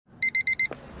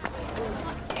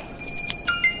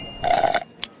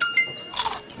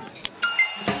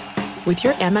With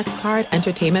your Amex card,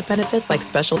 entertainment benefits like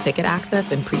special ticket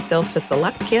access and pre-sales to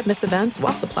select can't-miss events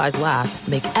while supplies last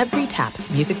make every tap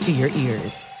music to your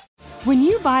ears. When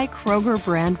you buy Kroger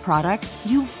brand products,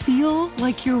 you feel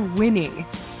like you're winning.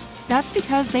 That's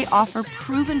because they offer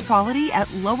proven quality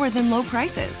at lower than low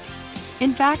prices.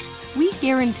 In fact, we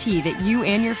guarantee that you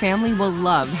and your family will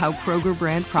love how Kroger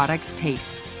brand products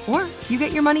taste, or you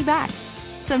get your money back.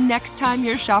 So next time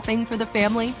you're shopping for the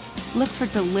family, look for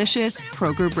delicious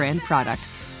Kroger brand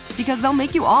products, because they'll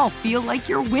make you all feel like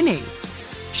you're winning.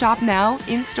 Shop now,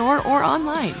 in-store, or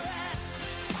online.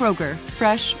 Kroger,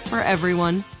 fresh for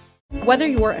everyone. Whether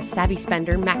you're a savvy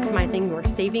spender maximizing your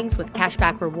savings with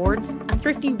cashback rewards, a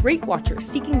thrifty rate watcher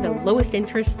seeking the lowest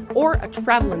interest, or a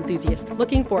travel enthusiast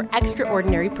looking for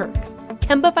extraordinary perks,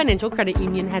 Kemba Financial Credit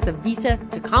Union has a visa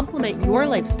to complement your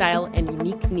lifestyle and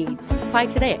unique needs. Apply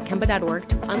today at Kemba.org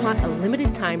to unlock a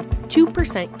limited time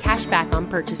 2% cash back on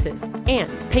purchases and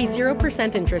pay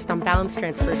 0% interest on balance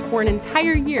transfers for an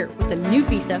entire year with a new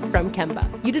visa from Kemba.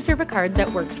 You deserve a card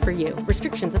that works for you.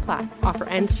 Restrictions apply. Offer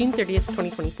ends June 30th,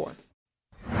 2024.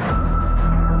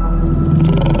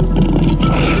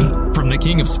 From the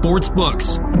king of sports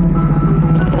books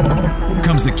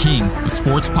comes the king of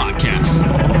sports podcasts.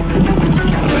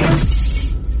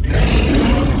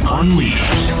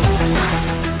 Unleashed.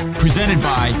 Presented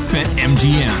by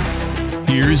BetMGM.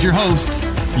 Here's your hosts,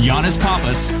 Giannis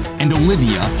Papas and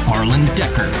Olivia Harlan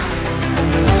Decker.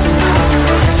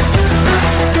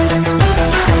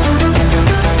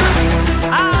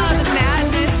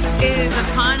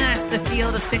 The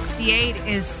field of 68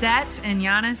 is set, and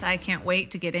Giannis, I can't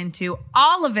wait to get into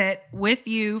all of it with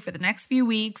you for the next few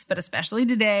weeks, but especially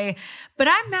today. But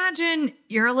I imagine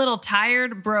you're a little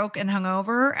tired, broke, and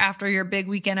hungover after your big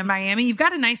weekend in Miami. You've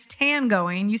got a nice tan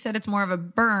going. You said it's more of a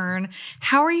burn.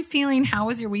 How are you feeling? How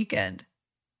was your weekend?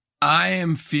 I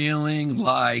am feeling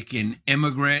like an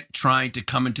immigrant trying to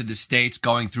come into the States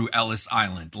going through Ellis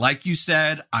Island. Like you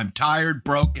said, I'm tired,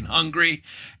 broke, and hungry,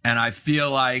 and I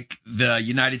feel like the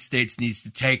United States needs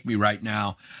to take me right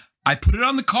now. I put it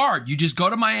on the card. You just go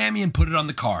to Miami and put it on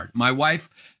the card. My wife,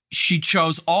 she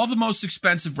chose all the most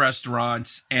expensive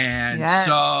restaurants, and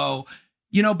so...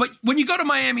 You know, but when you go to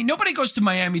Miami, nobody goes to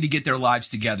Miami to get their lives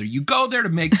together. You go there to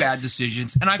make bad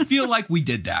decisions. And I feel like we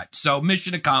did that. So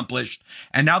mission accomplished.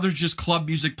 And now there's just club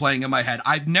music playing in my head.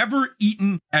 I've never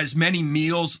eaten as many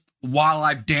meals while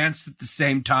I've danced at the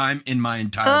same time in my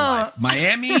entire life.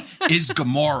 Miami is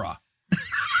Gomorrah.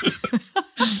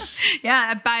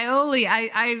 Yeah, at Bioli,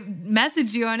 I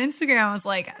messaged you on Instagram. I was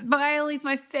like, Bioli's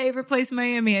my favorite place in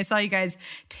Miami. I saw you guys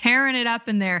tearing it up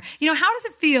in there. You know, how does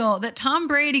it feel that Tom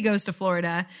Brady goes to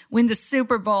Florida, wins a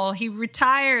Super Bowl, he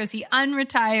retires, he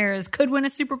unretires, could win a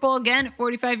Super Bowl again at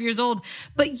 45 years old,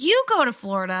 but you go to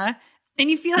Florida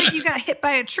and you feel like you got hit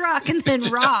by a truck and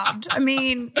then robbed? I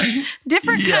mean,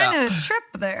 different kind of trip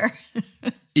there.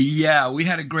 Yeah, we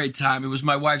had a great time. It was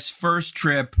my wife's first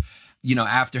trip, you know,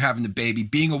 after having the baby,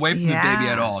 being away from the baby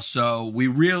at all. So we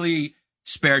really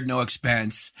spared no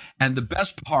expense. And the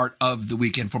best part of the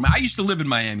weekend for me, I used to live in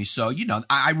Miami, so, you know,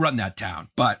 I run that town.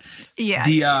 But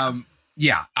I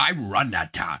run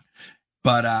that town.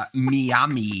 But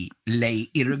Miami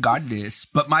lay irregardless.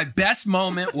 But my best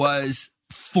moment was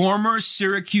former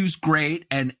Syracuse great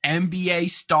and NBA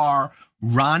star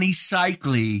Ronnie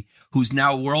Cycli, who's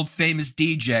now a world famous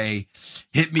DJ,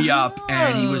 hit me up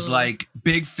and he was like,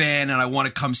 big fan and I want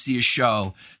to come see a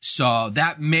show. So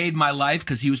that made my life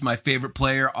because he was my favorite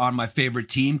player on my favorite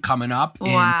team coming up.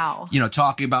 Wow. And, you know,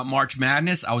 talking about March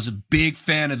Madness, I was a big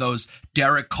fan of those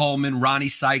Derek Coleman, Ronnie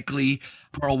Cycli,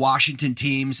 Pearl Washington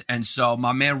teams. And so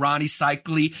my man Ronnie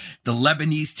Cycli, the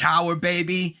Lebanese Tower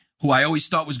baby, who I always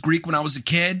thought was Greek when I was a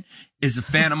kid, is a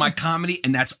fan of my comedy,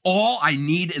 and that's all I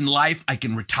need in life. I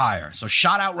can retire. So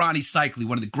shout out Ronnie Cycli,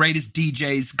 one of the greatest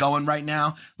DJs going right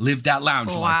now. Live that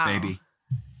lounge life, baby.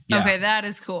 Yeah. Okay, that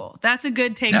is cool. That's a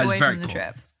good takeaway from the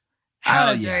trip.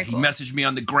 Hell yeah. Very cool. He messaged me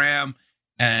on the gram,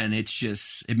 and it's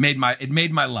just, it made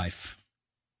my life.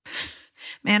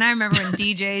 Man, I remember when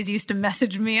DJs used to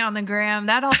message me on the gram.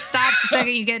 That all stops the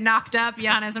second you get knocked up,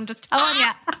 Giannis. I'm just telling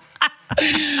you.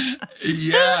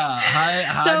 Yeah.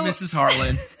 Hi, Mrs.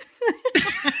 Harlan.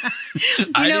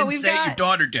 I didn't say it, your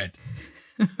daughter did.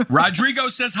 Rodrigo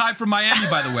says hi from Miami,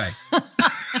 by the way.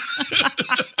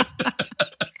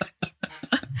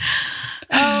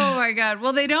 Oh, my God.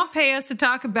 Well, they don't pay us to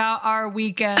talk about our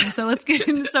weekend, so let's get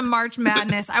into some March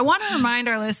Madness. I want to remind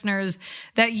our listeners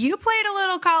that you played a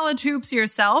little college hoops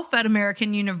yourself at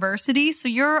American University, so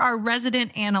you're our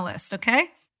resident analyst, okay?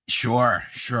 Sure.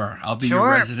 I'll be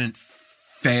your resident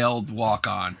failed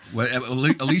walk-on. Well,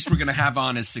 at least we're going to have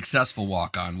on his successful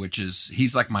walk-on, which is,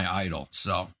 he's like my idol,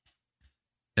 so.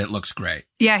 It looks great.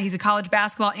 Yeah, he's a college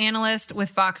basketball analyst with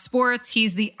Fox Sports.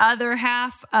 He's the other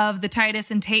half of the Titus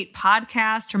and Tate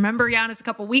podcast. Remember, Giannis, a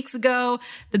couple weeks ago,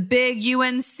 the big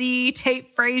UNC Tate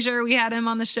Frazier, we had him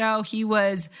on the show. He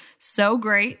was so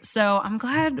great. So I'm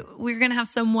glad we're going to have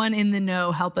someone in the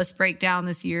know help us break down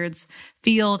this year's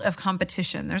field of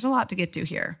competition. There's a lot to get to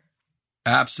here.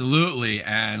 Absolutely.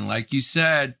 And like you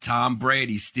said, Tom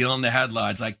Brady stealing the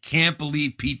headlines. I can't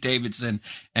believe Pete Davidson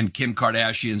and Kim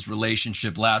Kardashian's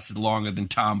relationship lasted longer than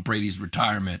Tom Brady's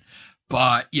retirement.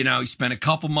 But, you know, he spent a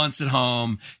couple months at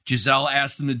home. Giselle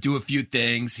asked him to do a few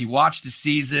things. He watched the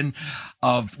season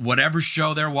of whatever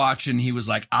show they're watching. He was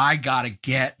like, I got to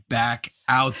get back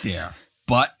out there.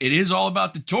 But it is all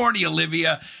about the tourney,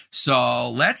 Olivia.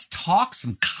 So let's talk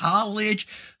some college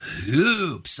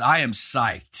hoops. I am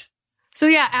psyched. So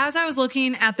yeah, as I was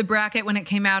looking at the bracket when it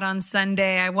came out on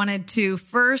Sunday, I wanted to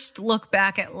first look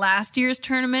back at last year's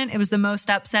tournament. It was the most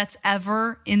upsets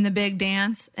ever in the Big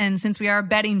Dance. And since we are a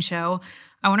betting show,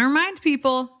 I want to remind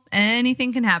people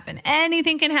anything can happen.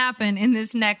 Anything can happen in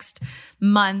this next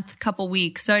month, couple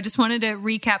weeks. So I just wanted to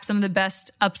recap some of the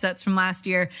best upsets from last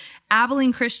year.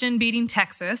 Abilene Christian beating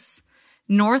Texas.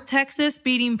 North Texas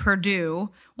beating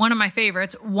Purdue. One of my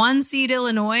favorites. 1 seed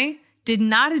Illinois did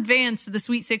not advance to the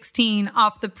Sweet 16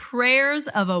 off the prayers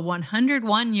of a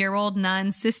 101-year-old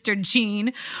nun, Sister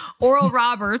Jean. Oral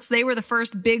Roberts, they were the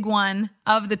first big one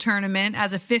of the tournament.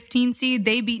 As a 15 seed,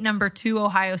 they beat number 2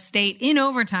 Ohio State in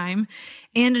overtime.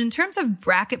 And in terms of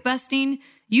bracket busting,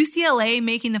 UCLA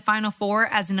making the Final Four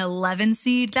as an 11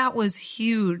 seed, that was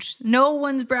huge. No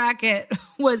one's bracket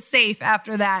was safe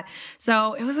after that.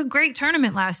 So it was a great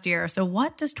tournament last year. So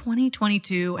what does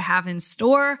 2022 have in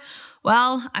store?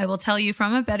 Well, I will tell you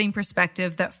from a betting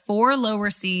perspective that 4 lower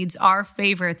seeds are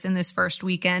favorites in this first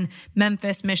weekend: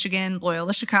 Memphis, Michigan,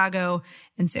 Loyola Chicago,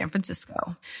 and San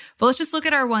Francisco. But let's just look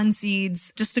at our 1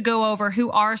 seeds just to go over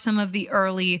who are some of the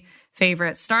early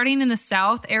favorites. Starting in the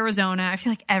South, Arizona. I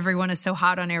feel like everyone is so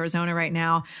hot on Arizona right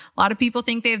now. A lot of people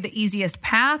think they have the easiest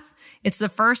path. It's the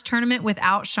first tournament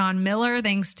without Sean Miller,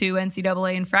 thanks to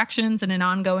NCAA infractions and an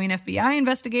ongoing FBI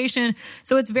investigation.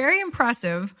 So it's very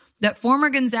impressive that former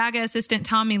Gonzaga assistant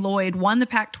Tommy Lloyd won the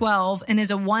Pac-12 and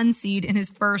is a 1 seed in his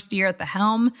first year at the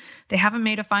helm. They haven't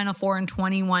made a Final Four in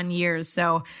 21 years.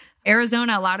 So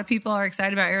Arizona, a lot of people are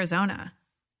excited about Arizona.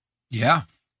 Yeah.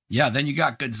 Then you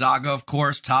got Gonzaga, of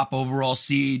course, top overall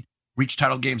seed. Reached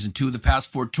title games in 2 of the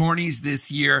past 4 tourneys this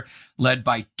year, led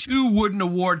by 2 Wooden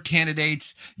Award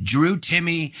candidates, Drew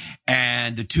Timme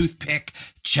and the toothpick,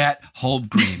 Chet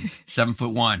Holmgren,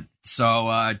 7'1".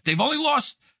 So they've only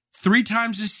lost 3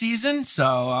 times this season.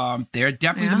 So they're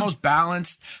definitely the most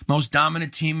balanced, most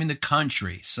dominant team in the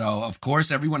country. So, of course,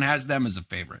 everyone has them as a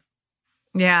favorite.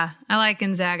 Yeah, I like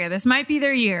Gonzaga. This might be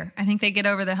their year. I think they get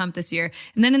over the hump this year.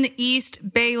 And then in the East,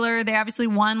 Baylor, they obviously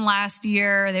won last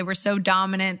year. They were so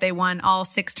dominant. They won all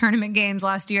 6 tournament games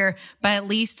last year by at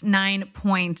least 9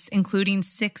 points, including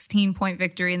 16-point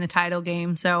victory in the title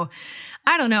game. So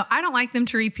I don't know. I don't like them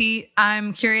to repeat.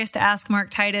 I'm curious to ask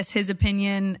Mark Titus his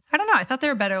opinion. I don't know. I thought they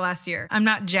were better last year. I'm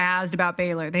not jazzed about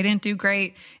Baylor. They didn't do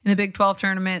great in the Big 12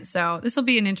 tournament. So this will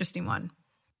be an interesting one.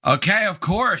 Okay, of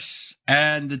course.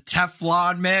 And the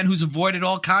Teflon man who's avoided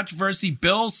all controversy,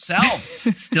 Bill Self,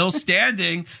 still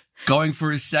standing, going for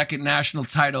his 2nd national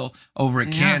title over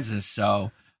at Kansas.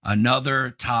 So another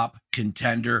top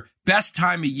contender. Best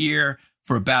time of year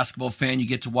for a basketball fan. You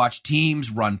get to watch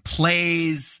teams run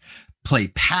plays, play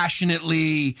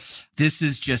passionately. This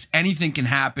is just anything can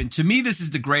happen. To me, this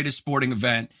is the greatest sporting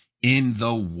event in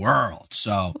the world.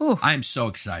 So I'm so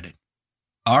excited.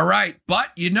 All right, but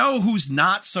you know who's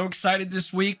not so excited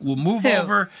this week? We'll move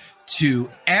over to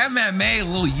MMA, a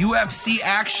little UFC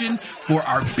action for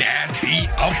our Bad Beat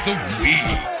of the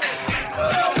Week.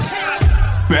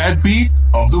 Bad Beat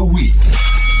of the Week.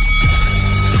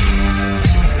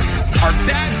 Our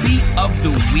Bad Beat of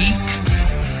the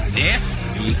Week this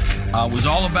week was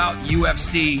all about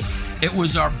UFC. It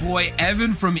was our boy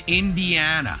Evan from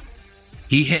Indiana.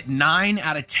 He hit 9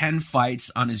 out of 10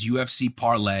 fights on his UFC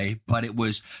parlay, but it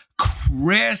was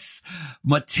Chris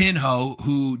Matinho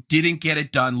who didn't get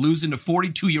it done, losing to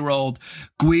 42-year-old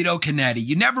Guido Canetti.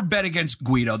 You never bet against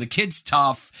Guido. The kid's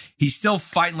tough. He's still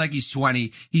fighting like he's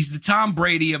 20. He's the Tom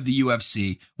Brady of the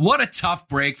UFC. What a tough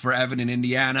break for Evan in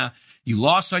Indiana. You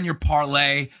lost on your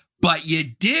parlay, but you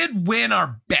did win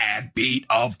our Bad Beat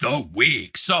of the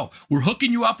Week. So we're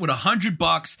hooking you up with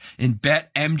 $100 in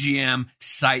BetMGM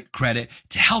site credit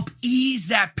to help ease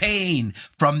that pain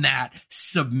from that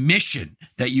submission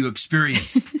that you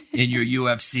experienced in your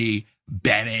UFC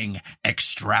betting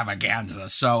extravaganza.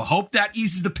 So hope that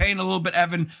eases the pain a little bit,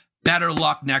 Evan. Better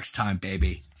luck next time,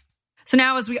 baby. So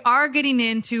now as we are getting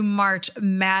into March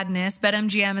Madness,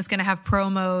 BetMGM is going to have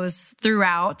promos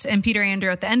throughout. And Peter Andrew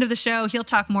at the end of the show, he'll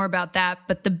talk more about that.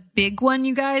 But the big one,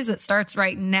 you guys, that starts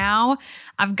right now,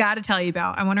 I've got to tell you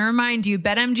about. I want to remind you,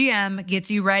 BetMGM gets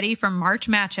you ready for March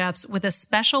matchups with a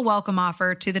special welcome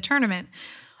offer to the tournament.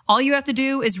 All you have to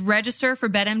do is register for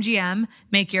BetMGM,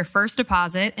 make your first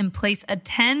deposit, and place a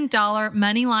 $10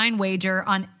 moneyline wager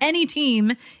on any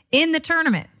team in the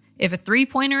tournament. If a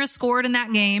 3-pointer is scored in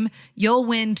that game, you'll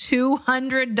win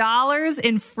 $200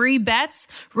 in free bets,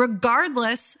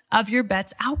 regardless of your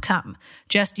bet's outcome.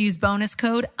 Just use bonus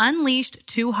code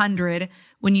UNLEASHED200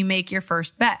 when you make your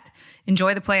first bet.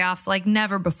 Enjoy the playoffs like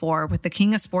never before with the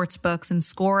king of sportsbooks and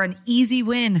score an easy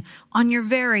win on your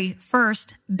very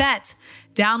first bet.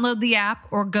 Download the app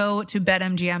or go to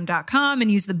betmgm.com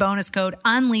and use the bonus code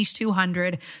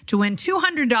UNLEASH200 to win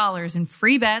 $200 in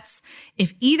free bets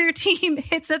if either team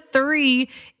hits a 3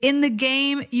 in the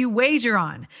game you wager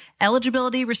on.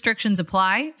 Eligibility restrictions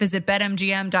apply. Visit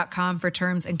betmgm.com for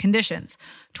terms and conditions.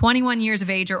 21 years of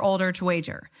age or older to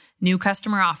wager. New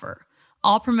customer offer.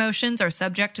 All promotions are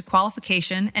subject to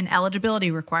qualification and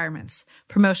eligibility requirements.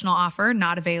 Promotional offer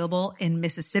not available in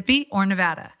Mississippi or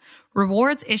Nevada.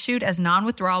 Rewards issued as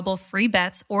non-withdrawable free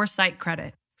bets or site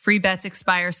credit. Free bets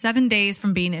expire 7 days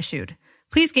from being issued.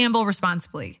 Please gamble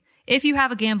responsibly. If you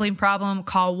have a gambling problem,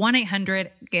 call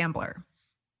 1-800-GAMBLER.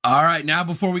 All right, now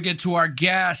before we get to our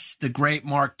guest, the great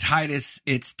Mark Titus,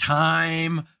 it's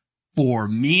time for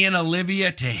me and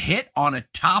Olivia to hit on a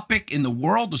topic in the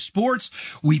world of sports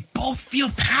we both feel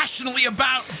passionately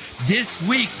about this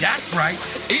week. That's right.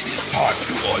 It is time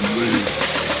to unleash.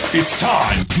 It's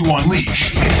time to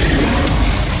unleash.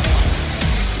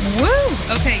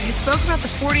 Woo! Okay, you spoke about the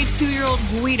 42-year-old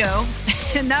Guido,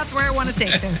 and that's where I want to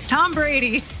take this. Tom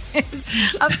Brady is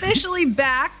officially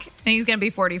back, and he's going to be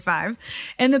 45.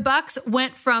 And the Bucks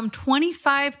went from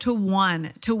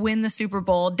 25-1 to win the Super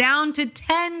Bowl down to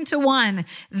 10-1.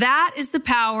 That is the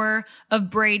power of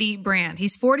Brady Brand.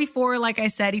 He's 44, like I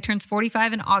said. He turns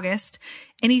 45 in August,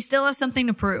 and he still has something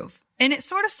to prove. And it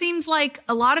sort of seems like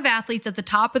a lot of athletes at the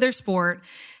top of their sport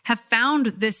have found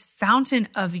this fountain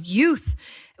of youth.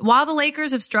 While the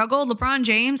Lakers have struggled, LeBron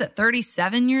James at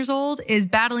 37 years old is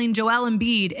battling Joel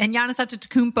Embiid and Giannis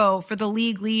Antetokounmpo for the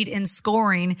league lead in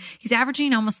scoring. He's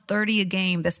averaging almost 30 a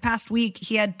game. This past week,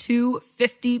 he had 2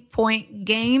 50-point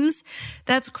games.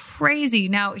 That's crazy.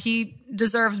 Now, he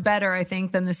deserves better, I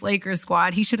think, than this Lakers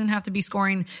squad. He shouldn't have to be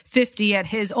scoring 50 at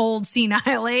his old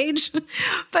senile age,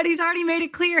 but he's already made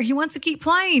it clear he wants to keep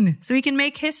playing so he can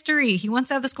make history. He wants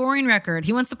to have the scoring record.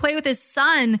 He wants to play with his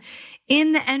son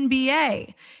in the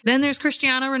NBA. Then there's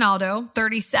Cristiano Ronaldo,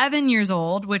 37 years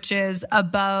old, which is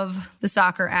above the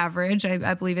soccer average.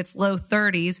 I believe it's low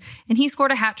 30s. And he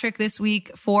scored a hat trick this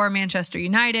week for Manchester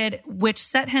United, which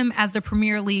set him as the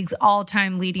Premier League's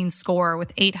all-time leading scorer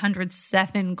with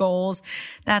 807 goals.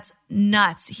 That's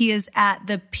nuts. He is at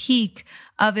the peak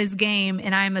of his game,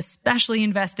 and I'm especially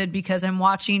invested because I'm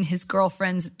watching his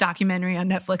girlfriend's documentary on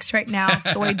Netflix right now,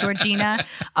 Soy Georgina.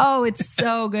 Oh, it's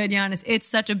so good, Giannis. It's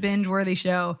such a binge-worthy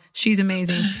show. She's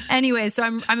amazing. Anyway, so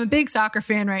I'm a big soccer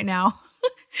fan right now.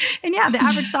 And yeah, the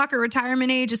average soccer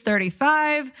retirement age is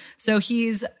 35. So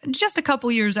he's just a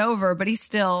couple years over, but he's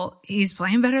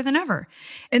playing better than ever.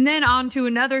 And then on to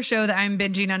another show that I'm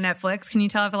binging on Netflix. Can you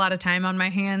tell I have a lot of time on my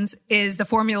hands? Is the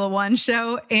Formula One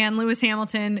show. And Lewis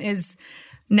Hamilton is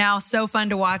now so fun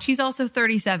to watch. He's also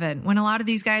 37 when a lot of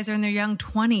these guys are in their young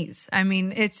 20s. I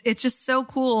mean, it's just so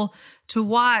cool to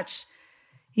watch.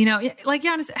 You know, like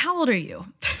Giannis, how old are you?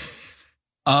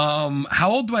 How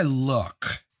old do I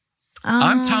look?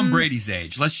 I'm Tom Brady's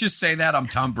age. Let's just say that I'm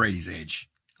Tom Brady's age.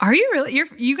 Are you really?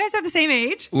 You guys are the same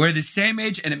age? We're the same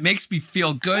age, and it makes me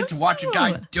feel good to watch a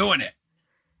guy doing it.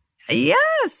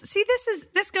 Yes. See,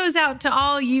 this goes out to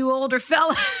all you older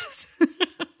fellas.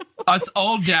 Us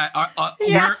old dad,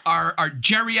 we're our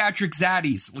geriatric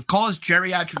zaddies. Call us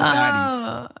geriatric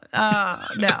zaddies. Oh,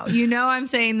 no. You know I'm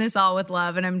saying this all with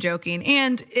love, and I'm joking.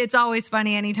 And it's always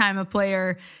funny anytime a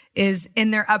player is in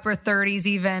their upper 30s,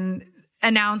 even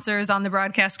announcers on the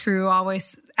broadcast crew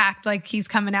always act like he's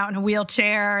coming out in a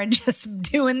wheelchair and just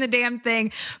doing the damn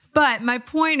thing. But my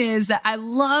point is that I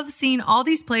love seeing all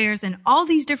these players in all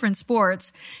these different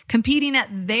sports competing at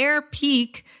their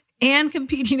peak and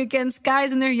competing against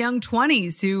guys in their young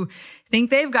 20s who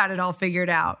think they've got it all figured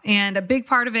out. And a big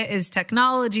part of it is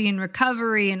technology and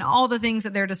recovery and all the things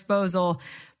at their disposal.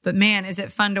 But man, is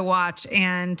it fun to watch.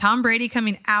 And Tom Brady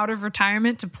coming out of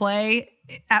retirement to play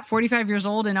at 45 years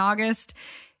old in August,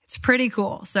 it's pretty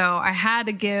cool. So I had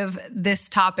to give this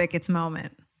topic its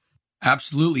moment.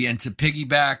 Absolutely. And to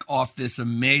piggyback off this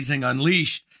amazing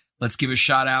Unleashed, Let's give a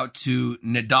shout out to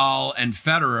Nadal and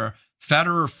Federer.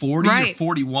 Federer 40 or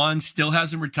 41, still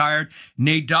hasn't retired.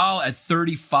 Nadal at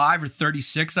 35 or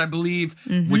 36, I believe,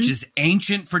 which is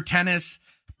ancient for tennis,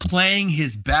 playing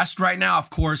his best right now.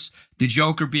 Of course, the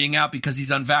Joker being out because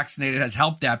he's unvaccinated has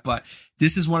helped that, but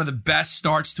this is one of the best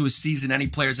starts to a season any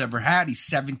player's ever had. He's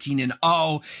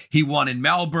 17-0. He won in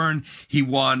Melbourne. He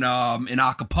won in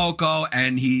Acapulco,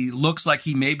 and he looks like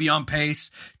he may be on pace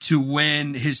to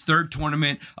win his third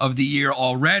tournament of the year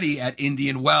already at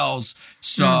Indian Wells.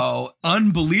 So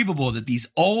unbelievable that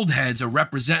these old heads are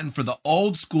representing for the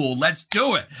old school. Let's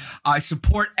do it. I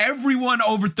support everyone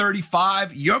over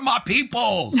 35. You're my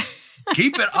peoples.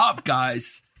 Keep it up,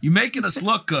 guys. You're making us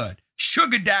look good.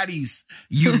 Sugar daddies,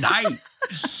 unite.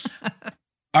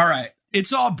 All right.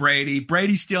 It's all Brady.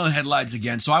 Brady's stealing headlines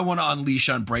again. So I want to unleash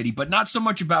on Brady, but not so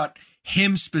much about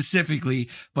him specifically,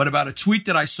 but about a tweet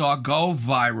that I saw go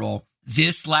viral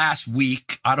this last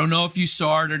week. I don't know if you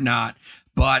saw it or not,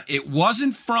 but it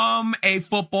wasn't from a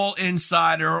football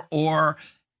insider or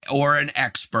an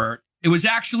expert. It was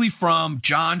actually from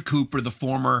John Cooper, the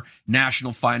former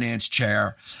national finance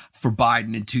chair for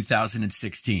Biden in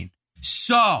 2016.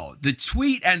 So the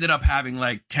tweet ended up having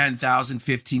like 10,000,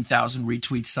 15,000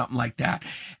 retweets, something like that.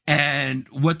 And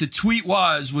what the tweet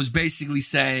was basically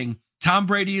saying, Tom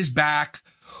Brady is back.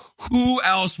 Who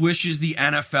else wishes the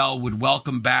NFL would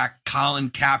welcome back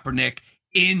Colin Kaepernick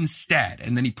instead?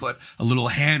 And then he put a little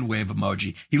hand wave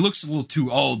emoji. He looks a little too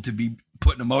old to be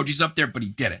putting emojis up there, but he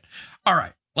did it. All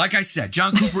right. Like I said,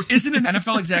 John Cooper isn't an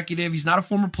NFL executive. He's not a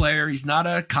former player. He's not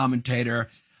a commentator.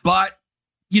 But,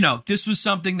 you know, this was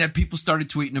something that people started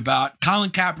tweeting about. Colin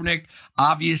Kaepernick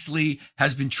obviously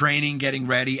has been training, getting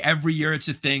ready. Every year it's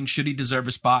a thing. Should he deserve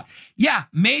a spot? Yeah,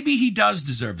 maybe he does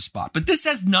deserve a spot. But this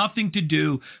has nothing to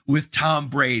do with Tom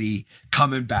Brady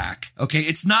coming back. Okay,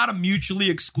 it's not a mutually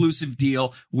exclusive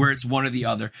deal where it's one or the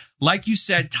other. Like you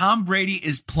said, Tom Brady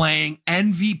is playing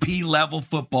MVP level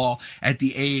football at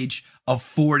the age of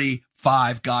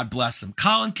 45. God bless him.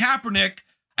 Colin Kaepernick,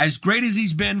 as great as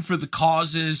he's been for the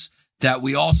causes that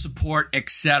we all support,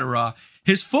 etc.,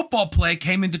 his football play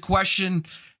came into question,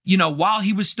 you know, while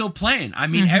he was still playing. I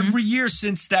mean, every year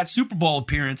since that Super Bowl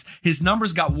appearance, his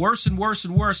numbers got worse and worse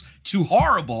and worse to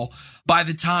horrible by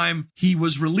the time he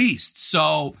was released.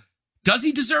 So does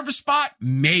he deserve a spot?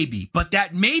 Maybe. But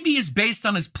that maybe is based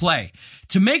on his play.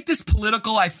 To make this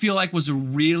political, I feel like was a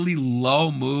really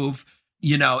low move.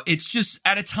 You know, it's just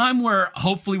at a time where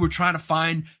hopefully we're trying to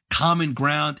find common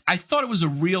ground. I thought it was a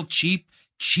real cheap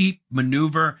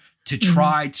maneuver to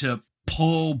try to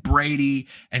pull Brady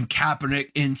and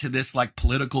Kaepernick into this like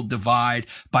political divide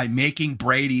by making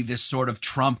Brady this sort of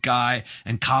Trump guy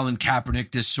and Colin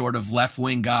Kaepernick this sort of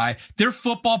left-wing guy. They're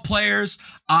football players.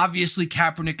 Obviously,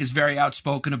 Kaepernick is very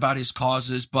outspoken about his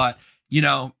causes, but, you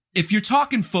know, if you're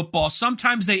talking football,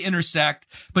 sometimes they intersect,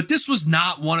 but this was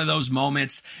not one of those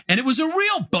moments, and it was a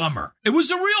real bummer. It was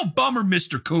a real bummer,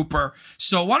 Mr. Cooper.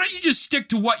 So why don't you just stick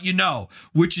to what you know,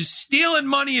 which is stealing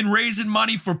money and raising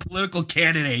money for political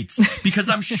candidates, because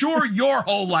I'm sure your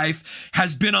whole life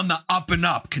has been on the up and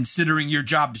up, considering your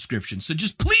job description. So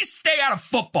just please stay out of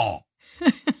football.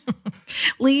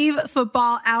 Leave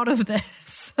football out of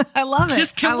this. I love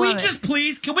it. Can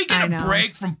we get a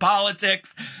break from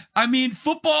politics? I mean,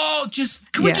 football,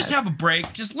 can we just have a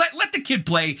break? Just let the kid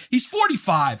play. He's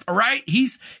 45, all right?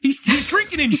 He's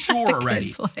drinking Ensure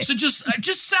already. So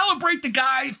just celebrate the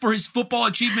guy for his football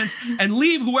achievements and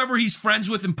leave whoever he's friends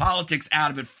with in politics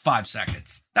out of it for 5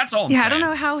 seconds. That's all I'm saying. I don't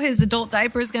know how his adult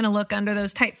diaper is going to look under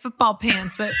those tight football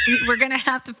pants, but we're going to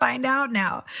have to find out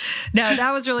now. No,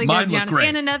 that was really good, Giannis.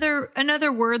 And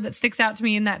another word that sticks out to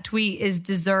me in that tweet is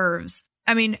deserves.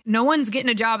 I mean, no one's getting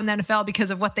a job in the NFL because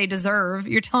of what they deserve.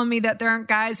 You're telling me that there aren't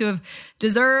guys who have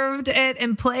deserved it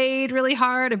and played really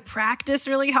hard and practiced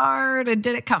really hard and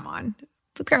did it. Come on,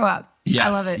 grow up. Yes, I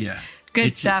love it. Yeah.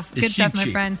 Good stuff. Good stuff, my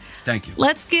friend. Thank you.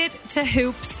 Let's get to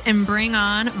hoops and bring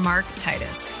on Mark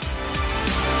Titus.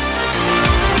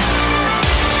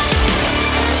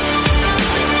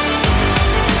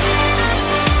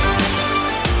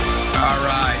 All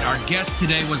right, our guest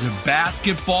today was a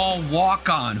basketball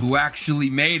walk-on who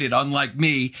actually made it, unlike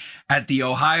me, at the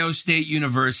Ohio State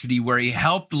University, where he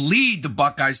helped lead the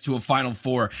Buckeyes to a Final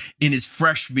Four in his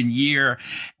freshman year.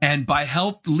 And by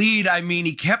helped lead, I mean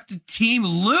he kept the team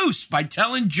loose by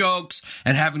telling jokes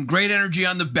and having great energy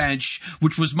on the bench,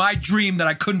 which was my dream that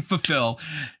I couldn't fulfill.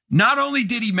 Not only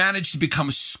did he manage to become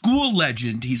a school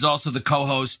legend, he's also the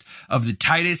co-host of the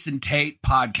Titus and Tate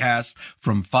podcast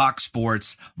from Fox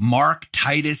Sports. Mark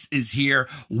Titus is here.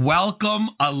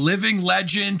 Welcome, a living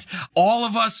legend. All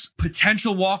of us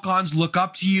potential walk-ons look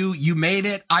up to you. You made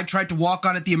it. I tried to walk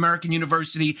on at the American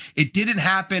University. It didn't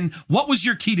happen. What was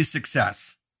your key to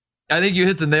success? I think you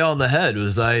hit the nail on the head.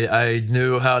 Was I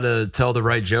knew how to tell the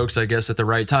right jokes, I guess, at the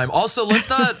right time. Also, let's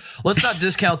not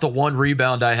discount the one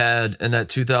rebound I had in that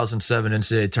 2007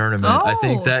 NCAA tournament. I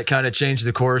think that kind of changed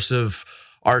the course of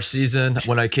our season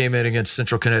when I came in against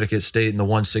Central Connecticut State in the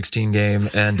 116 game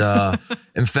and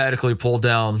emphatically pulled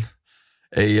down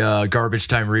a garbage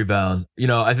time rebound.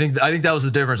 I think that was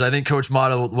the difference. I think Coach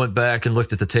Mata went back and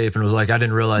looked at the tape and was like, I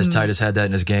didn't realize Titus had that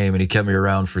in his game, and he kept me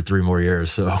around for 3 more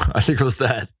years. So I think it was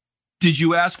that. Did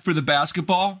you ask for the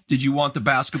basketball? Did you want the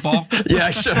basketball? Yeah, I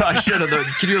should have.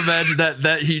 Can you imagine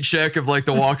that heat check of like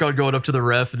the walk-on going up to the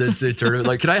ref and then say tournament?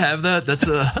 Like, can I have that? That's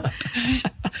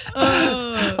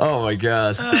oh my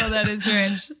God. Oh, that is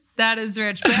rich. That is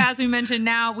rich. But as we mentioned,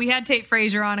 now we had Tate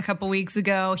Frazier on a couple weeks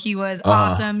ago. He was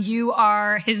awesome. You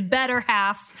are his better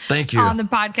half. Thank you. On the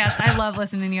podcast. I love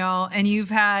listening to y'all. And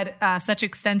you've had such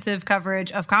extensive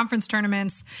coverage of conference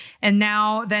tournaments and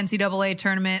now the NCAA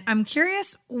tournament. I'm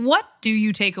curious, what do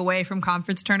you take away from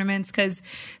conference tournaments? Because it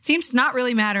seems to not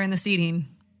really matter in the seeding.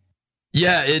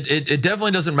 Yeah, it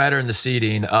definitely doesn't matter in the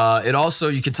seeding. It also,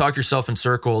 you can talk yourself in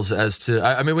circles as to,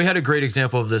 I mean, we had a great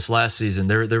example of this last season.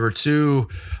 There were two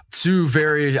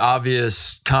very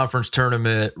obvious conference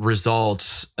tournament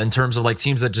results in terms of like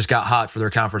teams that just got hot for their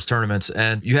conference tournaments.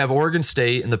 And you have Oregon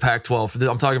State in the Pac-12.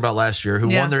 I'm talking about last year,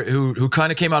 who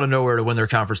kind of came out of nowhere to win their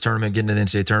conference tournament, get into the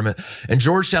NCAA tournament. And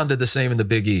Georgetown did the same in the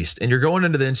Big East. And you're going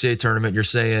into the NCAA tournament, you're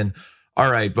saying, all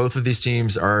right, both of these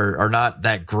teams are not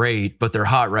that great, but they're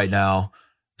hot right now.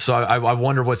 So I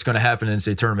wonder what's going to happen in the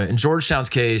NCAA tournament. In Georgetown's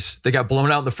case, they got blown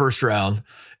out in the first round.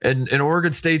 And in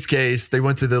Oregon State's case, they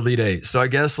went to the Elite Eight. So I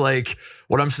guess like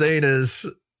what I'm saying is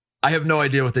I have no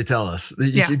idea what they tell us.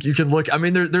 You can look. I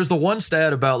mean, there's the one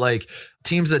stat about like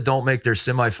teams that don't make their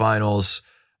semifinals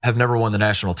have never won the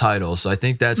national title. So I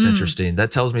think that's interesting. That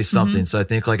tells me something. So I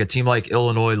think like a team like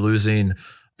Illinois losing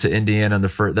to Indiana in the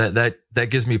first, that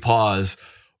gives me pause.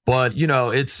 But you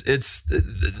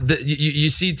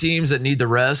see teams that need the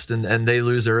rest and they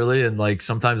lose early, and like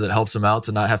sometimes it helps them out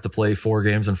to not have to play 4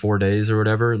 games in 4 days or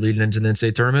whatever leading into the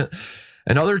NCAA tournament.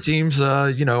 And other teams,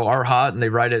 are hot and they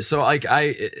ride it. So like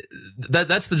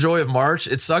that's the joy of March.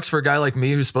 It sucks for a guy like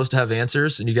me who's supposed to have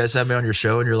answers, and you guys have me on your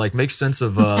show and you're like, make sense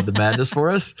of the madness for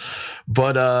us.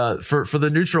 But for the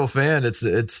neutral fan,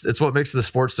 it's what makes the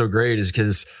sport so great, is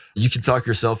because you can talk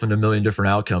yourself into a million different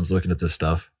outcomes looking at this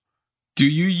stuff. Do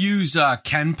you use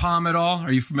KenPom at all?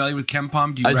 Are you familiar with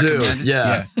KenPom? Do you recommend it?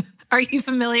 Yeah. Are you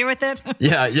familiar with it?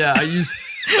 Yeah. I use.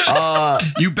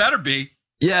 You better be.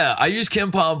 Yeah, I use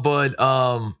KenPom, but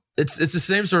it's the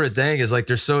same sort of thing. Is like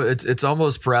it's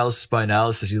almost paralysis by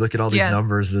analysis. You look at all these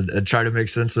numbers and try to make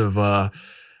sense of.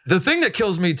 The thing that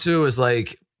kills me too is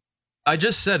like, I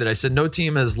just said it. I said no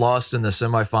team has lost in the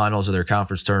semifinals of their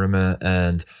conference tournament,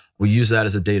 and we use that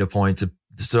as a data point.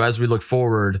 So as we look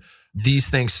forward, these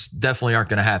things definitely aren't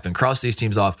going to happen. Cross these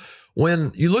teams off.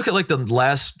 When you look at like the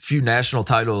last few national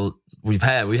titles we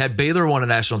had Baylor won a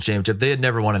national championship. They had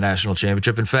never won a national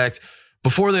championship. In fact,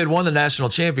 before they had won the national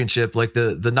championship, like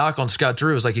the knock on Scott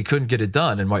Drew was like he couldn't get it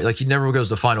done. And like he never goes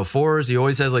to Final Fours. He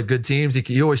always has like good teams.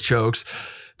 He always chokes.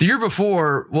 The year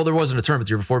before, well, there wasn't a tournament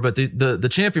the year before, but the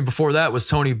champion before that was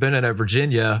Tony Bennett at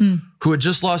Virginia, who had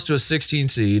just lost to a 16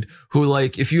 seed, who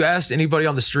like, if you asked anybody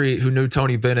on the street who knew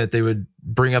Tony Bennett, they would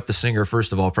bring up the singer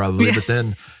first of all, probably. Yeah. But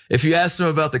then if you asked them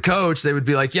about the coach, they would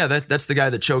be like, yeah, that's the guy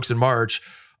that chokes in March.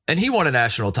 And he won a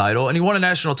national title, and he won a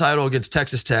national title against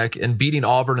Texas Tech and beating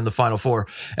Auburn in the Final Four.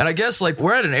 And I guess like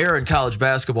we're at an era in college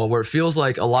basketball where it feels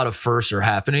like a lot of firsts are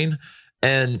happening.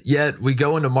 And yet we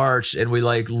go into March and we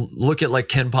like look at like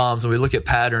KenPoms and we look at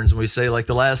patterns and we say like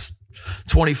the last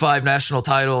 25 national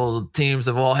title teams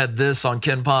have all had this on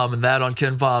KenPom and that on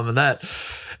KenPom and that.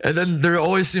 And then there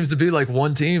always seems to be like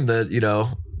one team that,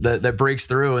 that breaks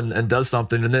through and does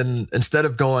something. And then instead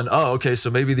of going, oh, okay, so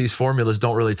maybe these formulas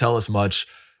don't really tell us much,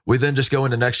 we then just go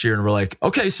into next year and we're like,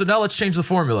 okay, so now let's change the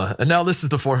formula. And now this is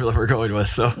the formula we're going with.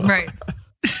 So right.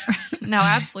 No,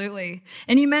 absolutely.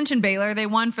 And you mentioned Baylor. They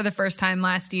won for the first time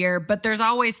last year, but there's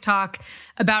always talk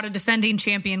about a defending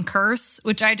champion curse,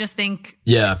 which I just think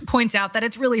points out that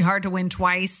it's really hard to win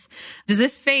twice. Does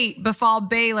this fate befall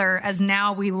Baylor as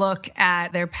now we look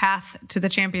at their path to the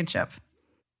championship?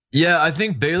 Yeah, I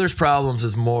think Baylor's problems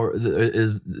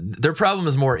their problem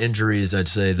is more injuries, I'd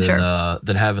say,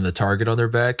 than having the target on their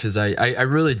back. Because I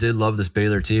really did love this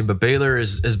Baylor team, but Baylor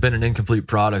has been an incomplete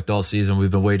product all season.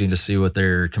 We've been waiting to see what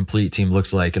their complete team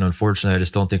looks like, and unfortunately, I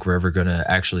just don't think we're ever going to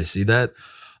actually see that.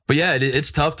 But yeah,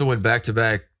 it's tough to win back to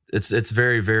back. It's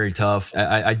very, very tough.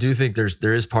 I do think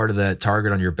there is part of that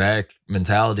target on your back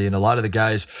mentality. And a lot of the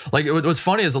guys, like what's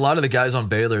funny is a lot of the guys on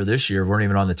Baylor this year weren't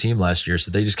even on the team last year.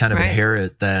 So they just kind of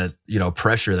inherit that,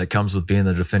 pressure that comes with being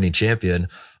the defending champion.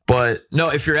 But no,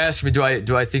 if you're asking me,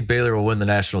 do I think Baylor will win the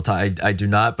national title? I do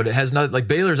not, but it has not, like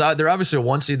Baylor's out. They're obviously a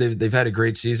 1 seed. They've had a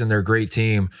great season. They're a great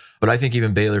team, but I think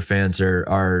even Baylor fans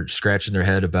are scratching their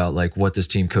head about like what this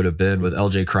team could have been with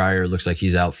LJ Cryer. Looks like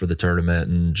he's out for the tournament,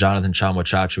 and Jonathan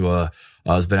Chamwa-Chachua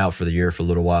has been out for the year for a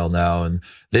little while now. And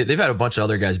they've had a bunch of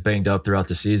other guys banged up throughout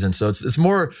the season. So it's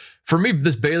more, for me,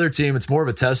 this Baylor team, it's more of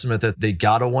a testament that they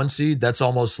got a 1 seed. That's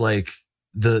almost like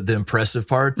the impressive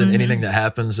part than anything that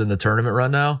happens in the tournament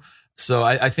run now. So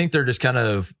I think they're just kind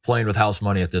of playing with house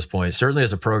money at this point, certainly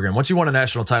as a program. Once you won a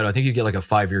national title, I think you get like a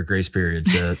 5-year grace period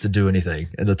to do anything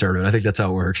in the tournament. I think that's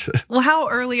how it works. Well, how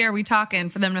early are we talking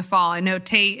for them to fall? I know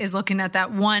Tate is looking at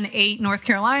that 1-8 North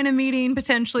Carolina meeting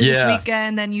potentially this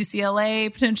weekend, then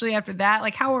UCLA potentially after that.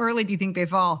 Like, how early do you think they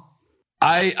fall?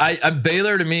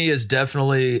 Baylor to me is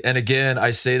definitely, and again,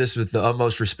 I say this with the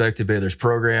utmost respect to Baylor's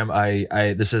program.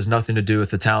 This has nothing to do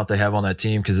with the talent they have on that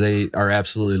team, because they are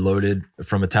absolutely loaded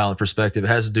from a talent perspective. It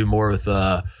has to do more with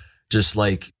just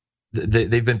like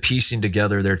they've been piecing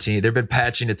together their team. They've been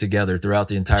patching it together throughout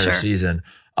the entire season.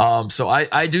 So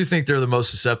I do think they're the most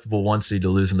susceptible 1 seed to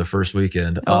lose in the first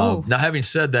weekend. Now, having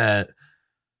said that,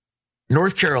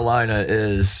 North Carolina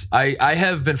is, I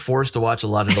have been forced to watch a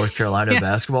lot of North Carolina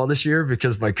basketball this year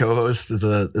because my co-host is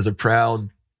a proud,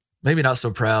 maybe not so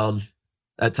proud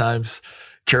at times,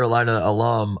 Carolina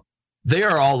alum. They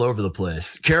are all over the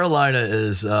place. Carolina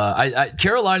is,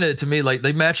 Carolina to me, like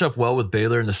they match up well with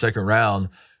Baylor in the second round,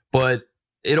 but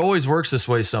it always works this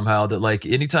way somehow that like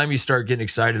anytime you start getting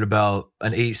excited about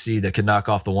an 8 seed that can knock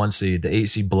off the 1 seed, the 8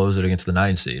 seed blows it against the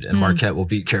 9 seed, and Marquette will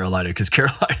beat Carolina because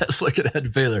Carolina is looking ahead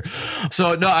to Baylor.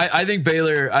 So no, I think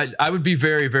Baylor, I would be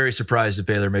very, very surprised if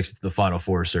Baylor makes it to the Final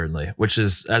Four, certainly, which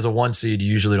is, as a 1 seed,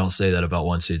 you usually don't say that about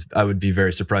 1 seeds. I would be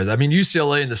very surprised. I mean,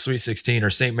 UCLA in the Sweet 16 or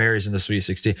St. Mary's in the Sweet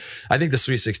 16. I think the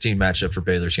Sweet 16 matchup for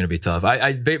Baylor is going to be tough.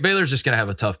 Baylor's just going to have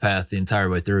a tough path the entire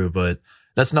way through, but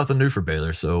that's nothing new for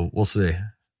Baylor, so we'll see.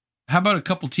 How about a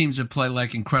couple teams that play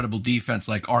like incredible defense,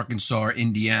 like Arkansas or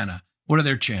Indiana? What are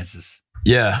their chances?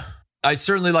 Yeah, I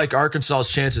certainly like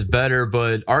Arkansas's chances better,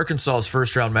 but Arkansas's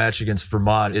first round match against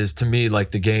Vermont is, to me,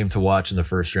 like the game to watch in the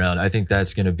first round. I think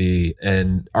that's going to be,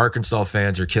 and Arkansas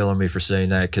fans are killing me for saying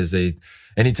that, because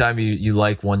anytime you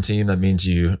like one team, that means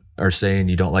you are saying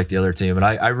you don't like the other team. And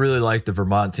I really like the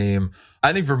Vermont team.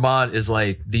 I think Vermont is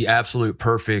like the absolute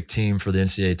perfect team for the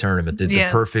NCAA tournament, the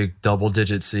perfect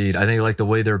double-digit seed. I think like the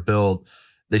way they're built,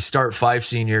 they start 5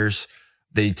 seniors,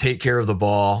 they take care of the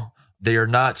ball. They are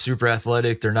not super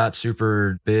athletic, they're not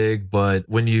super big, but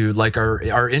when you like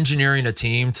are engineering a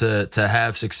team to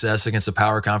have success against a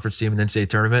power conference team in the NCAA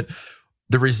tournament,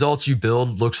 the results you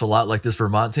build looks a lot like this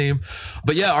Vermont team.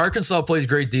 But yeah, Arkansas plays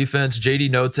great defense. JD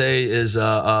Note is,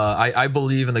 I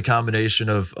believe in the combination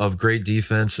of great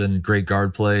defense and great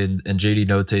guard play. And JD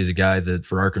Note is a guy that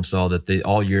for Arkansas that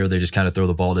all year they just kind of throw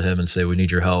the ball to him and say, we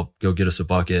need your help. Go get us a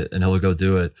bucket, and he'll go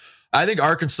do it. I think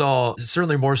Arkansas,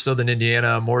 certainly more so than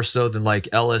Indiana, more so than like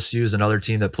LSU is another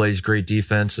team that plays great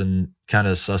defense and kind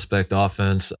of suspect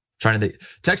offense. Trying to think.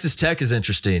 Texas Tech is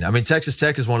interesting. I mean, Texas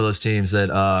Tech is one of those teams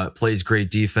that plays great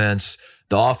defense.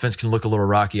 The offense can look a little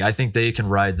rocky. I think they can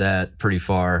ride that pretty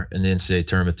far in the NCAA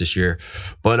tournament this year.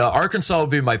 But Arkansas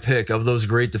would be my pick of those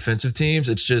great defensive teams.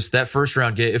 It's just that first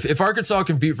round game. If Arkansas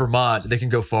can beat Vermont, they can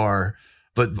go far.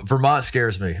 But Vermont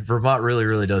scares me. Vermont really,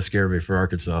 really does scare me for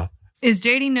Arkansas. Is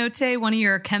JD Note one of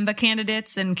your Kemba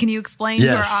candidates? And can you explain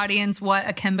to our audience what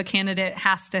a Kemba candidate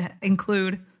has to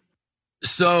include?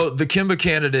 So the Kemba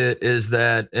candidate is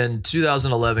that in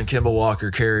 2011, Kemba Walker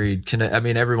carried, I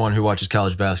mean, everyone who watches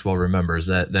college basketball remembers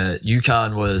that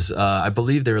UConn was, I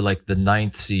believe they were like the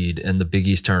 9th seed in the Big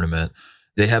East tournament.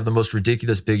 They have the most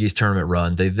ridiculous Big East tournament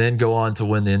run. They then go on to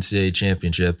win the NCAA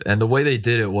championship. And the way they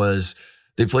did it was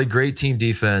they played great team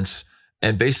defense.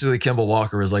 And basically Kemba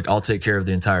Walker was like, I'll take care of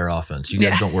the entire offense. You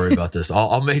guys don't worry about this.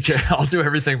 I'll make it. I'll do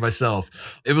everything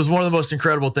myself. It was one of the most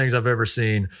incredible things I've ever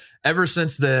seen. Ever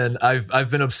since then, I've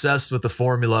been obsessed with the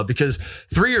formula, because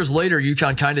 3 years later,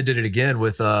 UConn kind of did it again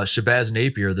with Shabazz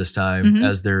Napier this time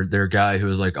as their guy who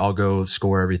was like, I'll go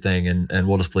score everything and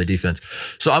we'll just play defense.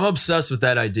 So I'm obsessed with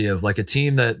that idea of like a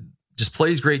team that just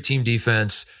plays great team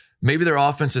defense, maybe their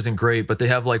offense isn't great, but they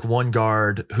have like one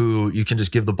guard who you can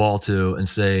just give the ball to and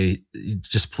say,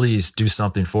 just please do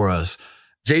something for us.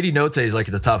 JD Notae is like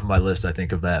at the top of my list, I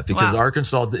think, of that, because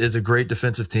Arkansas is a great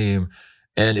defensive team.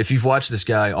 And if you've watched this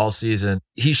guy all season,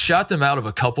 he shot them out of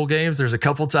a couple games. There's a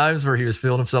couple times where he was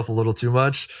feeling himself a little too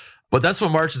much. But that's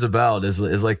what March is about, is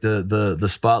like the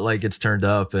spotlight gets turned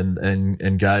up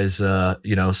and guys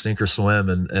sink or swim,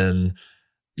 and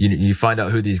you find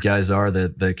out who these guys are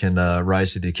that can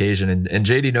rise to the occasion. And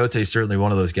JD Notae is certainly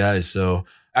one of those guys. So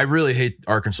I really hate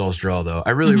Arkansas's draw, though.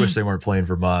 I really wish they weren't playing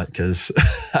Vermont, because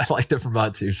I like the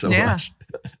Vermont team so much.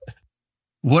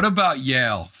 What about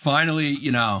Yale? Finally,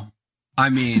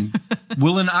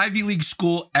 will an Ivy League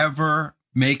school ever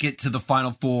make it to the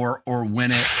Final Four or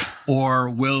win it? Or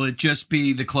will it just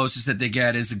be the closest that they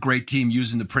get is a great team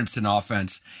using the Princeton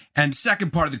offense? And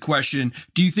second part of the question,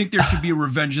 do you think there should be a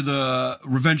Revenge of the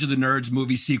Nerds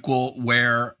movie sequel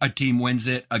where a team wins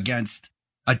it against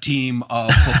a team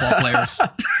of football players?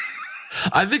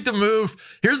 I think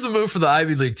here's the move for the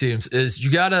Ivy League teams is you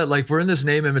gotta, like, we're in this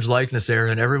name, image, likeness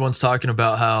era, and everyone's talking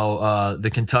about how the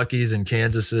Kentuckys and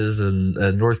Kansases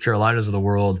and North Carolinas of the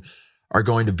world are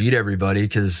going to beat everybody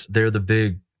because they're the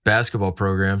big basketball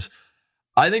programs.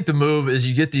 I think the move is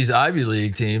you get these Ivy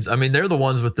League teams. I mean, they're the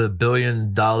ones with the $1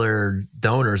 billion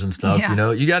donors and stuff.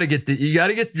 Yeah. You got to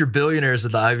get your billionaires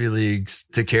at the Ivy Leagues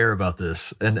to care about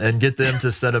this and get them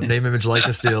to set up name, image,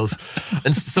 likeness deals.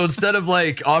 And so instead of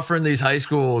like offering these high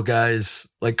school guys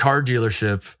like car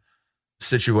dealership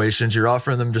situations, you're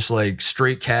offering them just like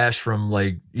straight cash from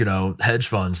hedge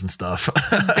funds and stuff.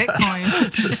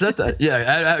 Bitcoin. Set that.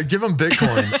 Yeah. Give them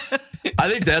Bitcoin.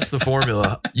 I think that's the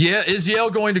formula. Yeah. Is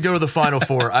Yale going to go to the Final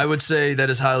Four? I would say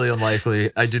that is highly unlikely.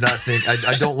 I do not think,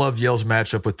 I don't love Yale's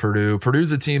matchup with Purdue.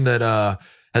 Purdue's a team that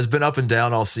has been up and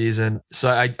down all season. So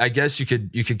I guess you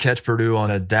could catch Purdue on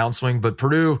a downswing, but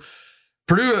Purdue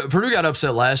got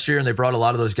upset last year and they brought a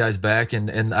lot of those guys back.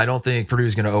 And I don't think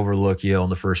Purdue's going to overlook Yale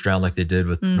in the first round like they did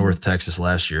with North Texas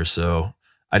last year. So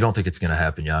I don't think it's going to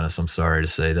happen, Giannis. I'm sorry to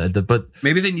say that, but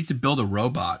maybe they need to build a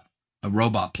robot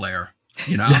player.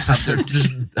 Just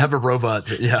have a robot.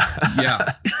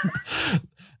 Yeah.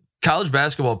 College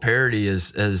basketball parity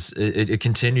it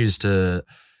continues to.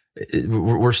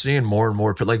 We're seeing more and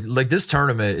more. Like this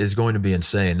tournament is going to be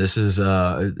insane. This is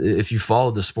if you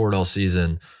followed the sport all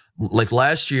season, like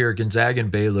last year, Gonzaga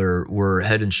and Baylor were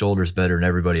head and shoulders better than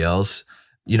everybody else.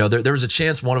 There was a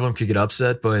chance one of them could get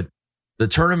upset, but the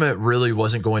tournament really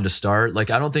wasn't going to start. Like,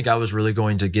 I don't think I was really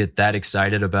going to get that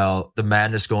excited about the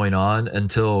madness going on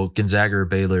until Gonzaga or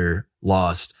Baylor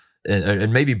lost.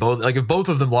 And maybe both, like if both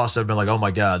of them lost, I'd been like, oh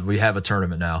my God, we have a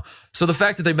tournament now. So the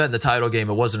fact that they met in the title game,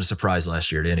 it wasn't a surprise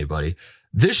last year to anybody.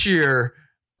 This year,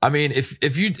 I mean,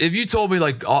 if you told me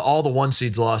like all the one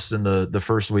seeds lost in the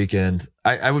first weekend,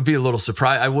 I would be a little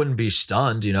surprised. I wouldn't be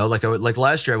stunned, like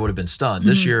last year I would have been stunned.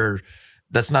 This year,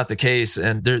 that's not the case.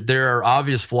 And there are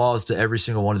obvious flaws to every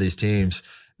single one of these teams.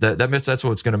 That's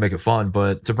what's going to make it fun.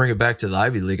 But to bring it back to the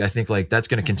Ivy League, I think like that's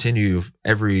going to continue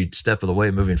every step of the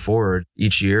way moving forward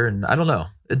each year. And I don't know.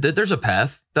 There's a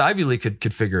path. The Ivy League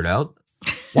could figure it out.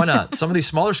 Why not? Some of these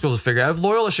smaller schools will figure it out. If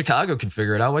Loyola Chicago can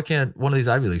figure it out, why can't one of these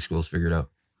Ivy League schools figure it out?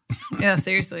 Yeah,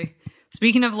 seriously.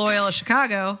 Speaking of Loyola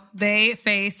Chicago, they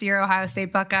face your Ohio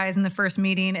State Buckeyes in the first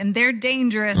meeting, and they're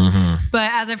dangerous. But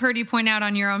as I've heard you point out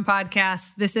on your own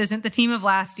podcast, this isn't the team of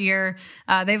last year.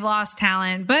 They've lost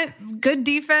talent, but good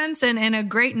defense and a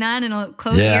great nun and a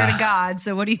close ear to God.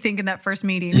 So what do you think in that first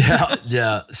meeting?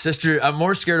 Yeah. I'm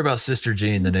more scared about Sister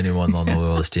Jean than anyone on the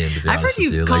Loyola's team, to be honest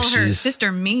with you. I've heard you call her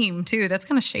Sister Meme, too. That's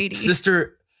kind of shady.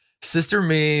 Sister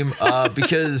Meme,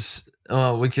 because...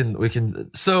 we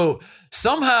can. So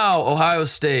somehow Ohio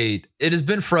State, it has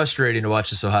been frustrating to watch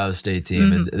this Ohio State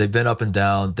team. And they've been up and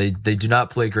down. They do not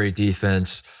play great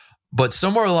defense, but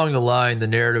somewhere along the line, the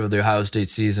narrative of the Ohio State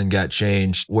season got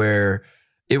changed where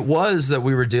it was that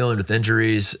we were dealing with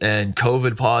injuries and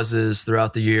COVID pauses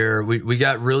throughout the year.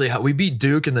 We beat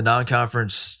Duke in the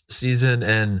non-conference season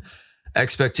and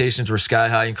expectations were sky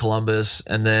high in Columbus.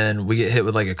 And then we get hit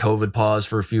with like a COVID pause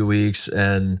for a few weeks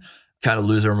and kind of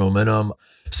lose our momentum.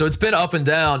 So it's been up and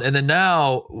down. And then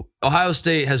now Ohio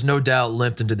State has no doubt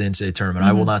limped into the NCAA tournament.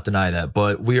 I will not deny that,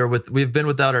 but we've been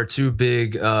without our two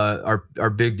big, our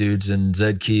big dudes in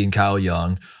Zed Key and Kyle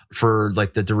Young for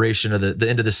like the duration of the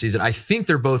end of the season. I think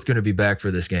they're both going to be back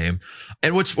for this game.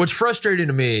 And what's frustrating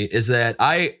to me is that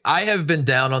I have been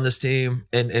down on this team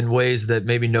in ways that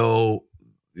maybe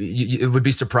it would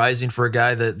be surprising for a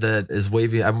guy that is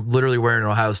wavy. I'm literally wearing an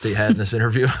Ohio State hat in this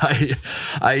interview.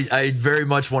 I very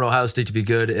much want Ohio State to be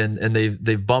good, and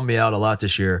they've bummed me out a lot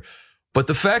this year. But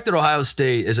the fact that Ohio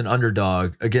State is an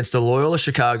underdog against a Loyola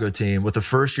Chicago team with a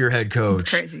first-year head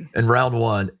coach in round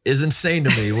one is insane to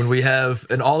me. When we have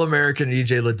an All-American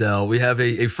E.J. Liddell, we have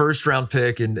a first-round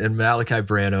pick in Malachi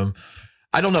Branham.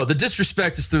 I don't know. The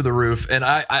disrespect is through the roof, and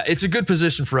it's a good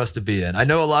position for us to be in. I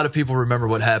know a lot of people remember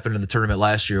what happened in the tournament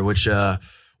last year, which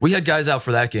we had guys out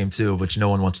for that game too, which no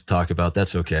one wants to talk about.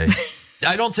 That's okay.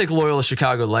 I don't take Loyola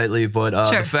Chicago lightly, but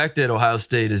the fact that Ohio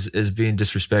State is being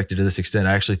disrespected to this extent,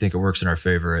 I actually think it works in our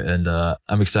favor, and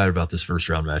I'm excited about this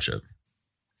first-round matchup.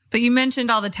 But you mentioned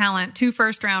all the talent, 2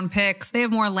 first-round picks. They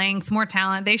have more length, more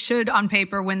talent. They should, on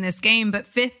paper, win this game. But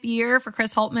 5th year for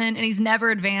Chris Holtmann, and he's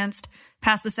never advanced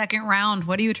past the second round.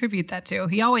 What do you attribute that to?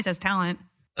 He always has talent.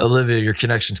 Olivia, your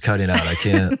connection's cutting out. I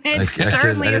can't.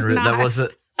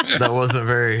 That wasn't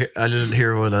very. I didn't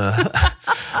hear what.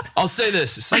 I'll say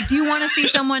this. Like, do you want to see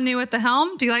someone new at the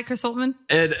helm? Do you like Chris Holtmann?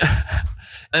 And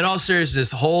in all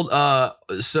seriousness, Holt's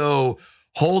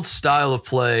style of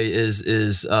play is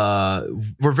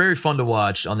we're very fun to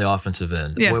watch on the offensive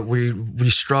end. Yeah. What we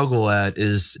struggle at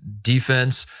is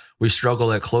defense. We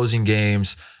struggle at closing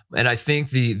games. And I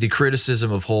think the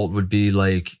criticism of Holt would be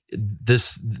like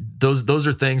this. Those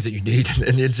are things that you need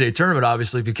in the NCAA tournament,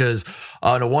 obviously, because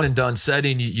in a one and done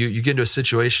setting, you get into a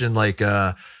situation like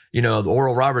the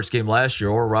Oral Roberts game last year.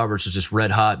 Oral Roberts was just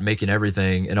red hot, making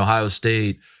everything, and Ohio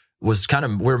State was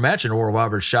we were matching Oral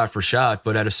Roberts shot for shot.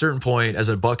 But at a certain point, as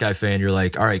a Buckeye fan, you're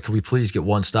like, all right, can we please get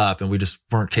one stop? And we just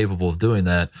weren't capable of doing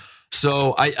that.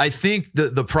 So I think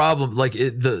the problem, like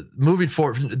the moving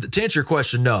forward, to answer your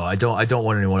question, no, I don't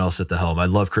want anyone else at the helm. I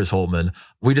love Chris Holtmann.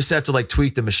 We just have to like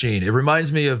tweak the machine. It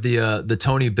reminds me of the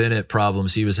Tony Bennett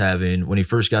problems he was having when he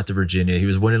first got to Virginia. He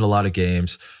was winning a lot of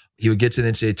games. He would get to the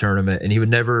NCAA tournament and he would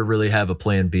never really have a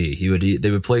plan B.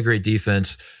 They would play great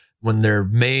defense. When their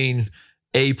main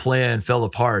A plan fell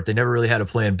apart, they never really had a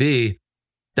plan B.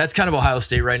 That's kind of Ohio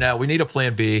State right now. We need a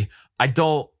plan B.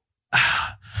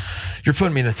 You're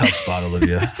putting me in a tough spot,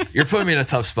 Olivia. You're putting me in a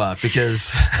tough spot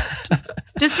because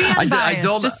just be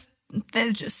unbiased.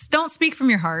 Just don't speak from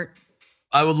your heart.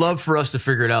 I would love for us to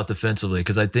figure it out defensively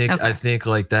because I think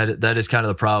like that is kind of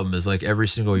the problem. Is like every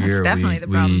single year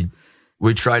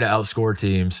we try to outscore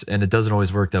teams and it doesn't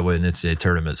always work that way in the NCAA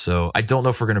tournament. So I don't know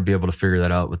if we're going to be able to figure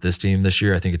that out with this team this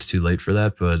year. I think it's too late for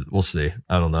that, but we'll see.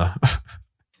 I don't know.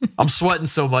 I'm sweating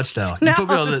so much now.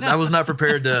 I was not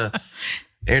prepared to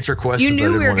answer questions. You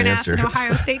knew we were going to ask an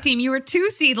Ohio State team. You were 2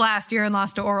 seed last year and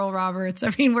lost to Oral Roberts.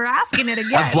 I mean, we're asking it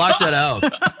again. I've blocked that out.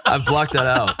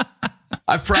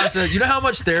 I've processed. You know how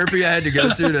much therapy I had to go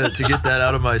to get that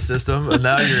out of my system, and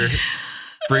now you're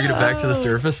bringing it back to the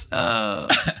surface. All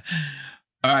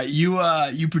right,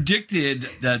 you predicted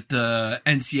that the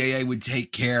NCAA would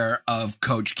take care of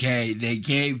Coach K. They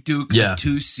gave Duke a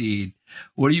 2 seed.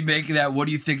 What do you make of that? What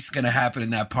do you think is going to happen in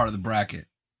that part of the bracket?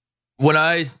 When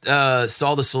I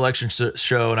saw the selection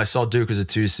show and I saw Duke as a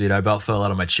 2 seed, I about fell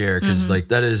out of my chair because like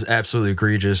that is absolutely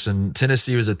egregious. And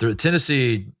Tennessee was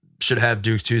Tennessee should have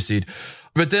Duke 2 seed,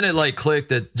 but then it like clicked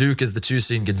that Duke is the 2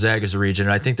 seed and Gonzaga is a region.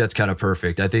 And I think that's kind of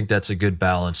perfect. I think that's a good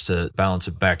balance to balance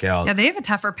it back out. Yeah, they have a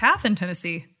tougher path in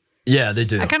Tennessee. Yeah, they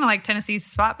do. I kind of like Tennessee's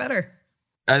spot better.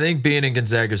 I think being in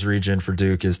Gonzaga's region for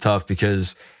Duke is tough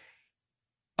because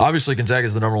obviously Gonzaga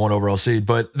is the number 1 overall seed,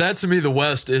 but that to me, the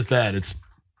West is that it's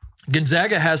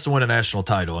Gonzaga has to win a national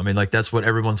title. I mean, like that's what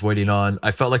everyone's waiting on.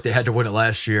 I felt like they had to win it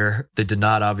last year. They did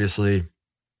not, obviously.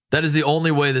 That is the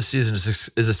only way this season is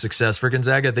a success for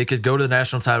Gonzaga. They could go to the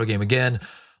national title game again,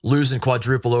 lose in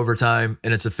quadruple overtime,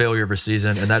 and it's a failure of a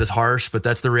season. And that is harsh, but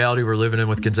that's the reality we're living in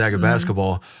with Gonzaga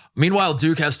basketball. Meanwhile,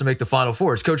 Duke has to make the Final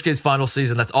Four. It's Coach K's final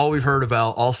season. That's all we've heard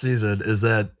about all season is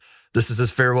that this is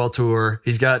his farewell tour.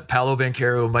 He's got Paolo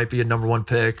Banchero, who might be a number 1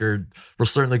 pick, or will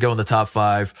certainly go in the top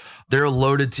 5. They're a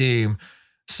loaded team.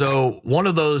 So one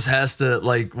of those has to,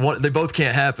 they both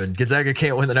can't happen. Gonzaga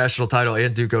can't win the national title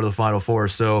and Duke go to the Final Four.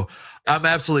 So I'm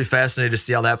absolutely fascinated to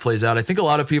see how that plays out. I think a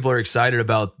lot of people are excited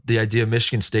about the idea of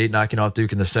Michigan State knocking off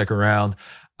Duke in the second round.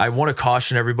 I want to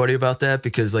caution everybody about that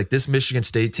because like this Michigan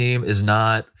State team is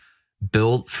not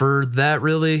built for that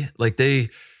really. Like the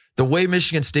way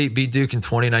Michigan State beat Duke in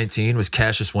 2019 was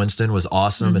Cassius Winston was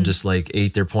awesome and just like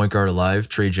ate their point guard alive,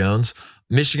 Trey Jones.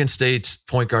 Michigan State's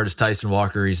point guard is Tyson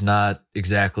Walker. He's not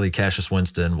exactly Cassius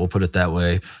Winston. We'll put it that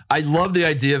way. I love the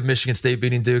idea of Michigan State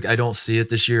beating Duke. I don't see it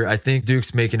this year. I think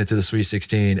Duke's making it to the Sweet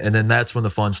 16, and then that's when the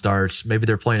fun starts. Maybe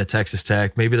they're playing at Texas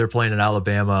Tech. Maybe they're playing in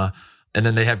Alabama, and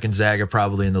then they have Gonzaga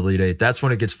probably in the Elite Eight. That's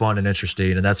when it gets fun and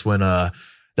interesting, and that's when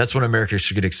America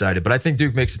should get excited. But I think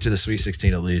Duke makes it to the Sweet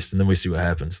 16 at least, and then we see what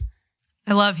happens.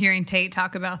 I love hearing Tate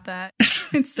talk about that.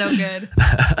 It's so good.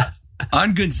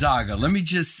 On Gonzaga, let me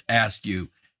just ask you,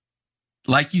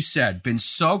 like you said, been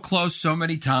so close so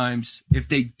many times. If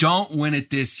they don't win it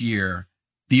this year,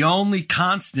 the only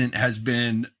constant has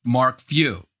been Mark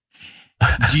Few.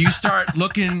 Do you start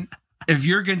looking, if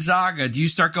you're Gonzaga, do you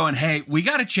start going, hey, we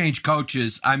got to change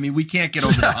coaches? I mean, we can't get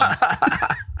over the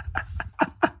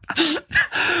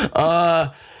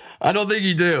hump. I don't think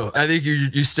you do. I think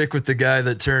you stick with the guy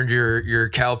that turned your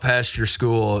cow pasture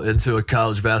school into a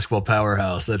college basketball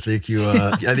powerhouse. I think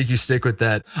you stick with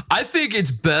that. I think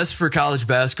it's best for college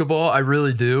basketball. I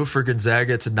really do, for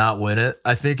Gonzaga to not win it.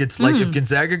 I think it's like if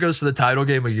Gonzaga goes to the title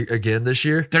game again this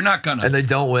year, they're not gonna, and they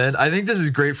don't win. I think this is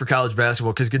great for college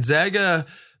basketball because Gonzaga.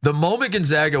 The moment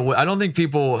Gonzaga, I don't think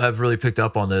people have really picked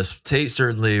up on this. Tate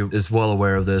certainly is well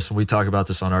aware of this, and we talk about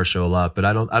this on our show a lot, but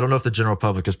I don't know if the general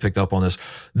public has picked up on this.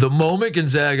 The moment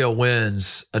Gonzaga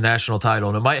wins a national title,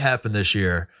 and it might happen this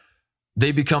year,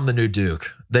 they become the new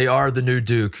Duke. They are the new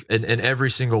Duke in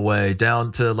every single way,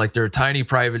 down to like they're a tiny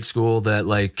private school that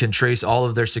like can trace all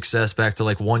of their success back to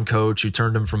like one coach who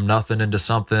turned them from nothing into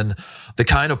something. The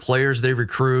kind of players they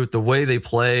recruit, the way they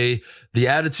play, the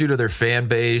attitude of their fan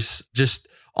base, just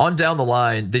on down the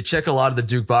line, they check a lot of the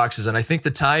Duke boxes. And I think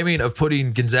the timing of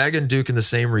putting Gonzaga and Duke in the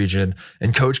same region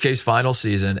in Coach K's final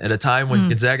season at a time when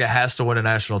Gonzaga has to win a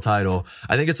national title,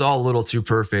 I think it's all a little too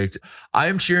perfect. I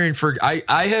am cheering for,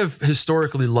 I have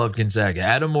historically loved Gonzaga.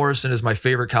 Adam Morrison is my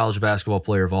favorite college basketball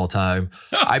player of all time.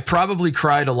 I probably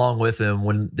cried along with him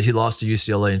when he lost to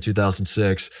UCLA in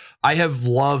 2006. I have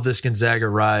loved this Gonzaga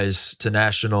rise to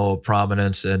national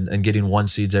prominence and getting 1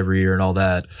 seeds every year and all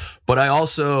that. But I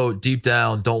also, deep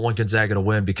down, don't want Gonzaga to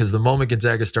win because the moment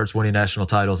Gonzaga starts winning national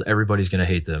titles, everybody's going to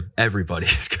hate them. Everybody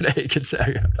is going to hate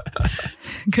Gonzaga.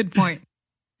 Good point.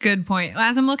 Good point.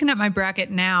 As I'm looking at my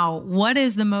bracket now, what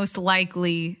is the most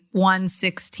likely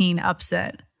 116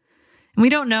 upset? And we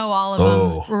don't know all of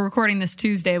them. We're recording this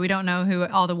Tuesday. We don't know who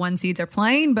all the 1 seeds are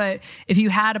playing, but if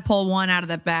you had to pull one out of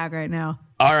that bag right now.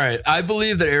 All right. I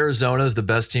believe that Arizona is the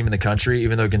best team in the country,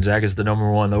 even though Gonzaga is the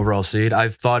number 1 overall seed.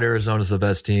 I've thought Arizona's the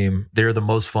best team. They're the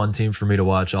most fun team for me to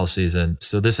watch all season.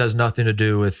 So this has nothing to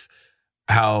do with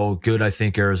how good I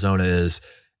think Arizona is.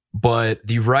 But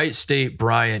the Wright State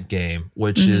Bryant game,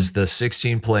 which is the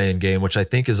 16 play-in game, which I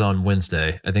think is on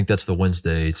Wednesday. I think that's the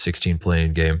Wednesday 16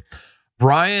 play-in game.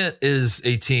 Bryant is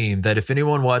a team that if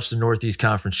anyone watched the Northeast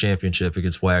Conference Championship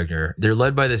against Wagner, they're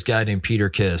led by this guy named Peter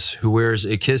Kiss, who wears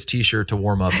a Kiss t-shirt to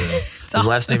warm up in. His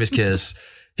last name is Kiss.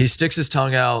 He sticks his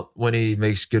tongue out when he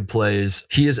makes good plays.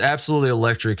 He is absolutely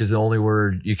electric is the only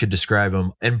word you could describe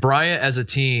him. And Bryant as a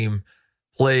team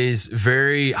plays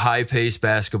very high-paced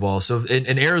basketball. So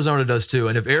and Arizona does too.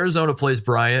 And if Arizona plays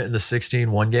Bryant in the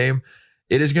 16-1 game,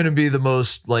 it is going to be the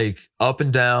most like up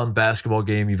and down basketball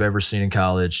game you've ever seen in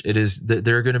college. It is.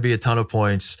 There are going to be a ton of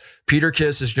points. Peter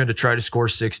Kiss is going to try to score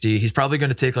 60. He's probably going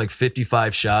to take like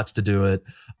 55 shots to do it.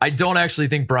 I don't actually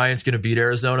think Bryant's going to beat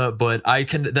Arizona, but I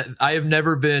have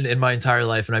never been in my entire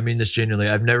life, and I mean this genuinely,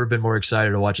 I've never been more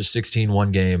excited to watch a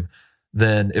 16-1 game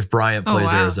than if Bryant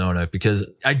plays Arizona, because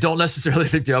I don't necessarily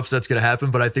think the upset's going to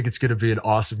happen, but I think it's going to be an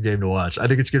awesome game to watch. I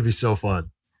think it's going to be so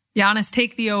fun. Giannis,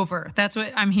 take the over. That's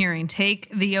what I'm hearing. Take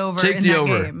the over in that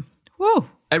game. Woo.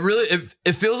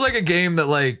 It feels like a game that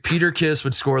like Peter Kiss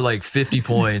would score like 50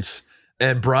 points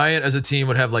and Bryant as a team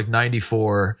would have like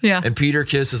 94. Yeah. And Peter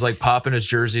Kiss is like popping his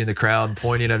jersey in the crowd and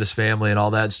pointing at his family and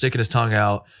all that, and sticking his tongue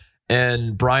out.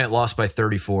 And Bryant lost by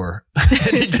 34. And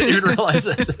he didn't even realize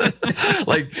it.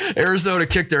 Like Arizona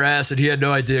kicked their ass and he had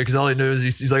no idea because all he knew is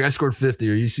he's like, I scored 50.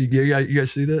 You guys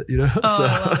see that? You know? Oh,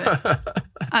 so.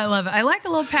 I love it. I like a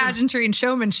little pageantry and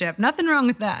showmanship. Nothing wrong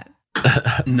with that.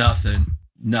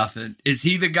 Nothing. Is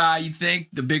he the guy you think,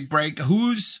 the big break?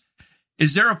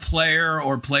 Is there a player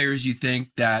or players you think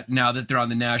that now that they're on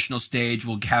the national stage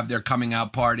will have their coming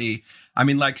out party? I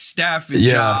mean, like Steph and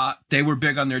Ja, they were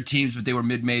big on their teams, but they were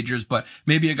mid-majors. But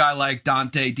maybe a guy like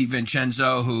Dante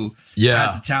DiVincenzo who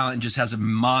has the talent and just has a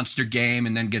monster game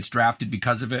and then gets drafted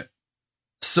because of it.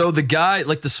 So the guy,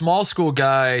 like the small school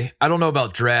guy, I don't know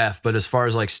about draft, but as far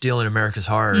as like stealing America's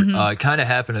heart, it kind of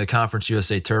happened in the Conference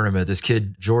USA tournament. This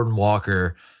kid, Jordan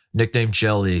Walker, nicknamed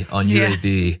Jelly on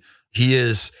UAB,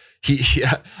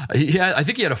 I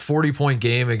think he had a 40-point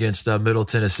game against Middle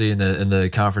Tennessee in the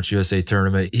Conference USA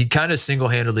tournament. He kind of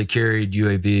single-handedly carried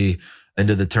UAB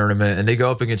into the tournament, and they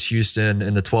go up against Houston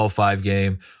in the 12-5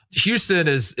 game. Houston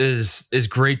is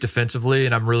great defensively,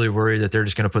 and I'm really worried that they're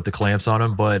just going to put the clamps on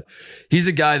him. But he's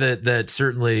a guy that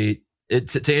certainly,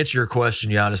 to answer your question,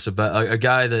 Giannis, about a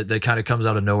guy that kind of comes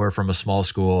out of nowhere from a small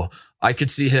school. I could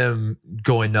see him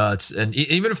going nuts, and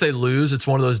even if they lose, it's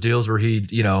one of those deals where he,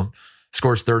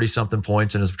 scores 30-something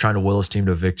points and is trying to will his team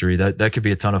to a victory. That could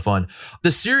be a ton of fun.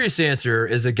 The serious answer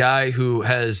is a guy who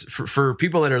has, for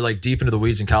people that are like deep into the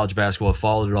weeds in college basketball, have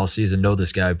followed it all season, know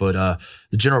this guy, but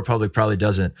the general public probably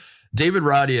doesn't. David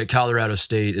Roddy at Colorado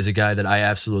State is a guy that I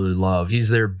absolutely love. He's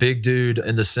their big dude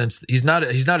in the sense he's not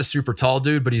a super tall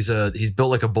dude, but he's built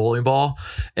like a bowling ball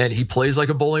and he plays like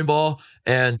a bowling ball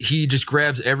and he just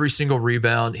grabs every single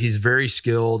rebound. He's very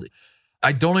skilled.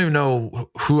 I don't even know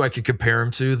who I could compare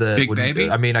him to. Big Baby?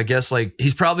 I mean, I guess like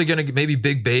he's probably going to maybe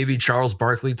Big Baby, Charles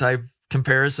Barkley type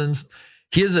comparisons.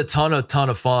 He is a ton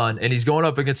of fun, and he's going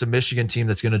up against a Michigan team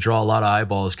that's going to draw a lot of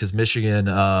eyeballs because Michigan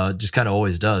just kind of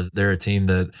always does. They're a team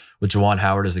that, with Juwan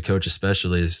Howard as the coach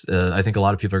especially, is I think a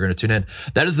lot of people are going to tune in.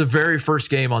 That is the very first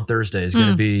game on Thursday. Is going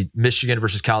to be Michigan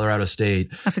versus Colorado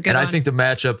State. That's a good one. I think the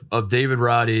matchup of David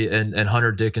Roddy and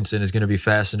Hunter Dickinson is going to be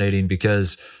fascinating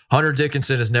because Hunter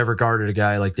Dickinson has never guarded a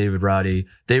guy like David Roddy.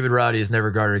 David Roddy has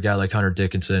never guarded a guy like Hunter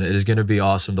Dickinson. It is going to be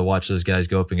awesome to watch those guys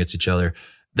go up against each other.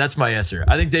 That's my answer.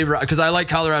 I think David, because I like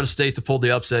Colorado State to pull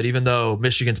the upset, even though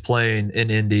Michigan's playing in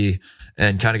Indy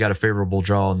and kind of got a favorable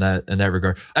draw in that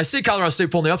regard. I say Colorado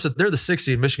State pulling the upset. They're the 6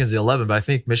 seed, Michigan's the 11, but I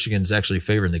think Michigan's actually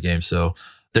favoring the game. So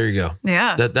there you go.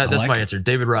 Yeah, that's my answer.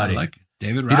 David Roddy. I like it.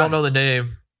 David Roddy. If you don't know the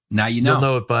name, now you know. You'll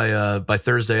know it by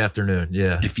Thursday afternoon.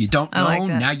 Yeah. If you don't know,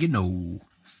 now you know.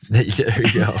 There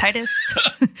you go. Titus.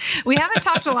 We haven't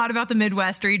talked a lot about the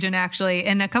Midwest region, actually.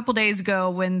 And a couple days ago,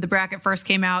 when the bracket first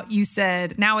came out, you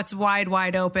said, now it's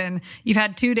wide open. You've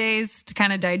had 2 days to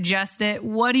kind of digest it.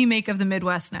 What do you make of the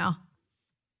Midwest now?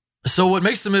 So what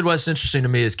makes the Midwest interesting to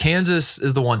me is Kansas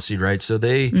is the 1 seed, right? So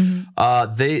Kansas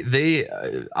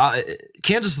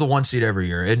is the 1 seed every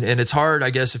year. And it's hard,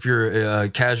 I guess, if you're a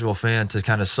casual fan to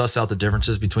kind of suss out the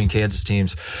differences between Kansas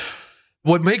teams.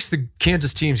 What makes the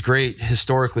Kansas teams great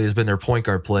historically has been their point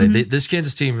guard play. This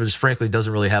Kansas team just frankly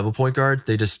doesn't really have a point guard.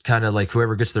 They just kind of like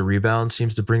whoever gets the rebound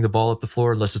seems to bring the ball up the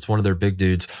floor unless it's one of their big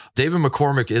dudes. David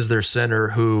McCormick is their center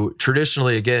who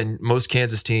traditionally, again, most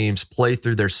Kansas teams play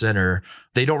through their center.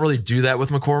 They don't really do that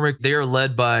with McCormick. They are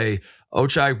led by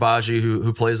Ochai Agbaji,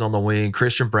 who plays on the wing.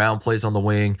 Christian Brown plays on the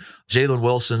wing. Jalen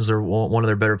Wilson's one of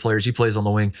their better players. He plays on the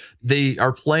wing. They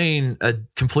are playing a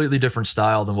completely different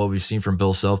style than what we've seen from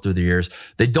Bill Self through the years.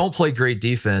 They don't play great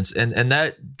defense, and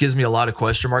that gives me a lot of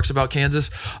question marks about Kansas.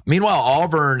 Meanwhile,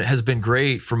 Auburn has been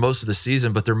great for most of the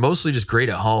season, but they're mostly just great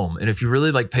at home. And if you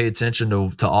really like pay attention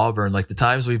to Auburn, like the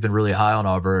times we've been really high on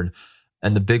Auburn,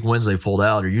 and the big wins they pulled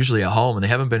out are usually at home, and they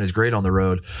haven't been as great on the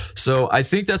road. So I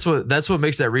think that's what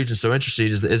makes that region so interesting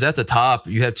is at the top,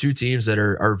 you have 2 teams that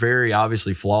are very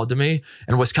obviously flawed to me.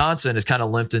 And Wisconsin has kind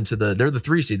of limped into they're the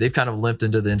 3 seed. They've kind of limped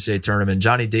into the NCAA tournament.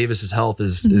 Johnny Davis's health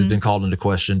has been called into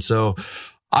question. So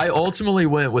I ultimately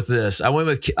went with this. I went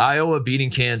with Iowa beating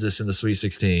Kansas in the Sweet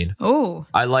 16. Oh,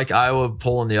 I like Iowa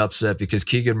pulling the upset because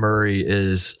Keegan Murray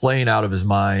is playing out of his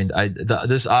mind.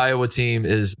 This Iowa team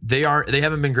they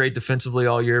haven't been great defensively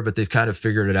all year, but they've kind of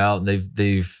figured it out,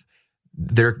 and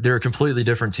they're a completely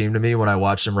different team to me when I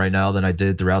watch them right now than I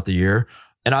did throughout the year.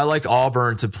 And I like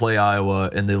Auburn to play Iowa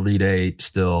in the Elite Eight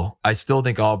still. I still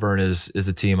think Auburn is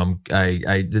a team.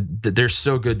 They're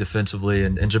so good defensively,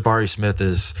 and Jabari Smith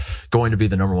is going to be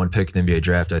the number 1 pick in the NBA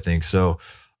draft, I think. So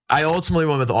I ultimately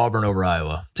went with Auburn over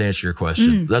Iowa to answer your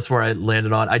question. That's where I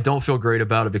landed on. I don't feel great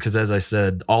about it because, as I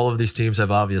said, all of these teams have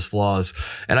obvious flaws.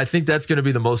 And I think that's going to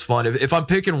be the most fun. If I'm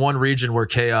picking one region where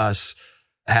chaos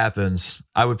happens,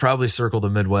 I would probably circle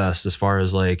the Midwest as far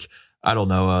as like, I don't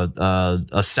know,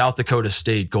 a South Dakota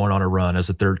State going on a run as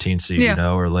a 13 seed,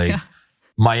 or like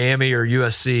Miami or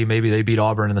USC, maybe they beat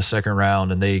Auburn in the second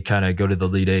round and they kind of go to the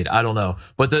Elite Eight. I don't know.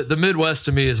 But the Midwest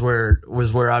to me was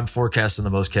where I'm forecasting the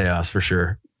most chaos for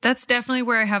sure. That's definitely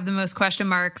where I have the most question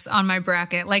marks on my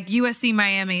bracket. Like USC,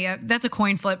 Miami, that's a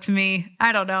coin flip to me.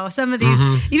 I don't know. Some of these,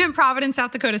 even Providence,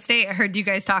 South Dakota State, I heard you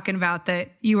guys talking about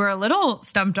that you were a little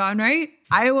stumped on, right?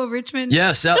 Iowa, Richmond.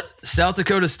 Yeah, South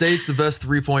Dakota State's the best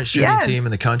 3-point shooting team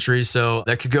in the country. So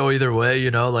that could go either way,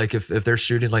 like if they're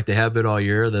shooting like they have been all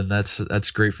year, then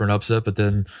that's great for an upset. But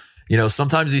then,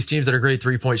 sometimes these teams that are great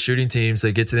 3-point shooting teams,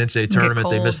 they get to the NCAA tournament,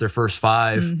 they miss their first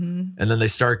 5, and then they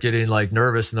start getting like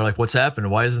nervous and they're like, what's happened?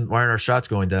 Why aren't our shots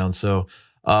going down? So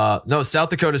no, South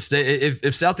Dakota State,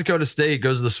 if South Dakota State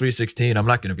goes to the Sweet 16, I'm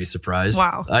not going to be surprised.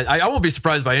 Wow. I won't be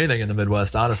surprised by anything in the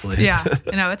Midwest, honestly. Yeah,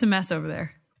 it's a mess over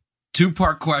there.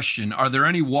 2-part question. Are there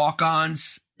any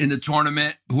walk-ons in the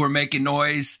tournament who are making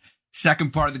noise?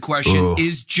 Second part of the question,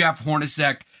 is Jeff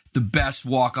Hornacek the best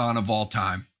walk-on of all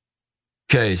time?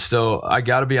 Okay, so I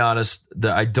got to be honest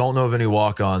that I don't know of any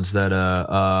walk-ons that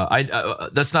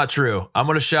that's not true. I'm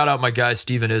going to shout out my guy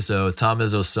Steven Izzo, Tom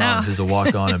Izzo's son, who's a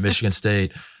walk-on at Michigan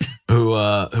State, who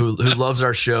loves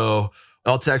our show.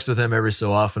 I'll text with him every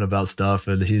so often about stuff,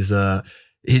 and he's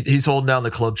holding down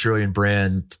the Club Trillion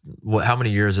brand. How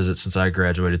many years is it since I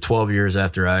graduated? 12 years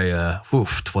after I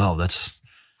 12. That's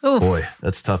boy,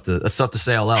 that's tough to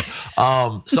say out loud.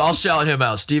 So I'll shout him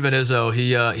out. Steven Izzo,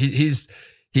 he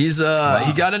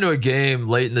got into a game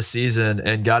late in the season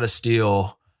and got a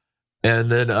steal.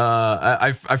 And then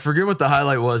I forget what the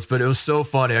highlight was, but it was so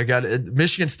funny.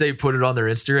 Michigan State put it on their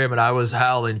Instagram, and I was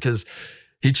howling because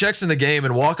he checks in the game,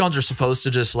 and walk-ons are supposed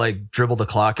to just like dribble the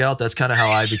clock out. That's kind of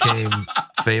how I became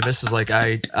famous. Is like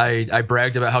I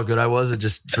bragged about how good I was at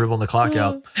just dribbling the clock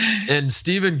out. And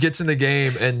Steven gets in the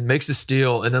game and makes a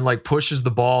steal, and then like pushes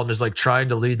the ball and is like trying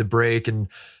to lead the break, and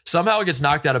somehow it gets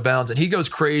knocked out of bounds, and he goes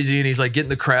crazy, and he's like getting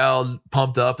the crowd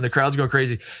pumped up, and the crowd's going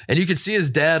crazy. And you can see his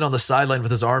dad on the sideline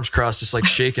with his arms crossed, just like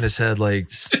shaking his head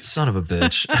like, son of a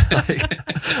bitch.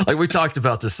 like we talked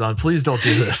about this, son. Please don't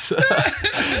do this.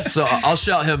 So I'll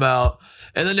shout him out.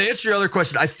 And then to answer your other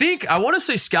question, I want to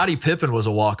say Scottie Pippen was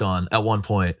a walk-on at one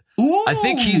point. Ooh. I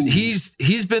think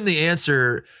he's been the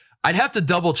answer. I'd have to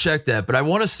double check that, but I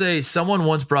want to say someone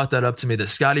once brought that up to me that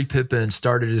Scottie Pippen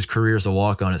started his career as a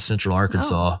walk-on at Central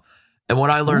Arkansas. Oh. And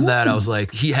when I learned that, I was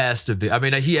like, he has to be.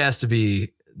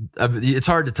 It's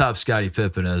hard to top Scottie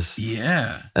Pippen as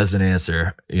an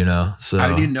answer, you know? So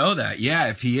I didn't know that.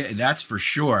 Yeah. That's for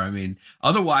sure. I mean,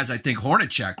 otherwise I think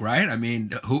Hornacek, right? I mean,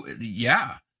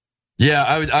 Yeah,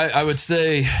 I would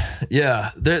say, yeah,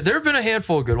 there have been a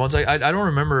handful of good ones. I don't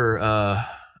remember,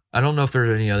 I don't know if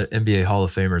there's any other NBA Hall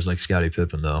of Famers like Scottie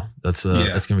Pippen though. That's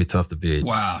going to be tough to beat.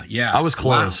 Wow. Yeah. I was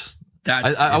close. Wow.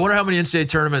 I wonder how many NCAA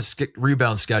tournaments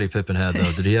rebounds Scottie Pippen had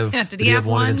though. Did he have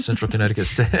one against Central Connecticut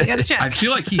State? You gotta check. I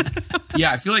feel like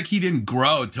he didn't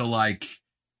grow till like,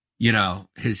 you know,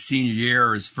 his senior year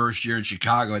or his first year in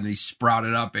Chicago, and then he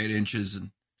sprouted up 8 inches,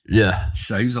 and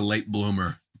so he was a late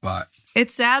bloomer. But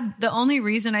it's sad. The only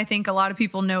reason I think a lot of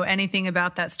people know anything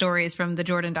about that story is from the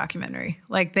Jordan documentary.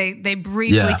 Like they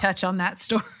briefly touch on that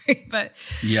story, but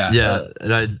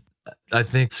and I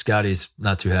think Scotty's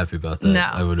not too happy about that. No.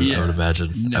 I would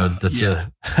imagine. No.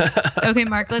 Okay,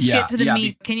 Mark, let's get to the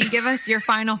meat. Can you give us your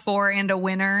final four and a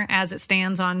winner as it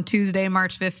stands on Tuesday,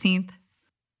 March 15th?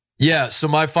 Yeah, so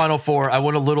my final four, I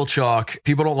went a little chalk.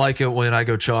 People don't like it when I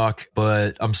go chalk,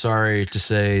 but I'm sorry to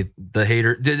say they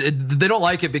don't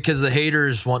like it because the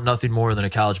haters want nothing more than a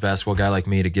college basketball guy like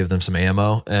me to give them some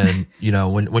ammo. And, you know,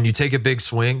 when you take a big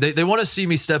swing, they want to see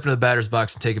me step into the batter's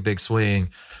box and take a big swing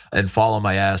and fall on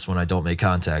my ass when I don't make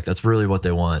contact. That's really what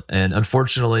they want. And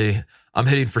unfortunately, I'm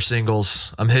hitting for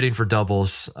singles. I'm hitting for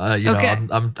doubles. You know,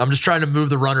 I'm just trying to move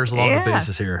the runners along the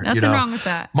bases here. Nothing wrong with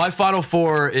that. My final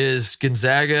four is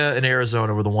Gonzaga and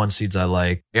Arizona were the one seeds I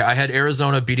like. I had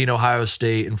Arizona beating Ohio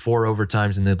State in 4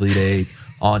 overtimes in the Elite Eight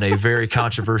on a very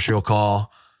controversial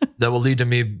call that will lead to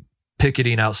me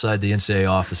picketing outside the NCAA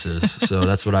offices. So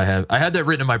that's what I have. I had that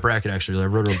written in my bracket, actually. I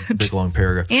wrote a big, long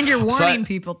paragraph. And you're warning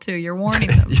people, too. You're warning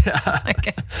them.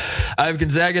 Okay. I have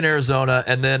Gonzaga and Arizona.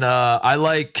 And then I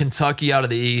like Kentucky out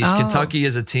of the East. Kentucky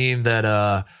is a team that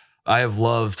I have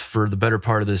loved for the better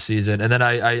part of this season. And then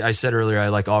I said earlier, I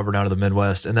like Auburn out of the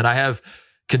Midwest. And then I have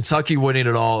Kentucky winning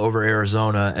it all over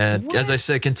Arizona. And as I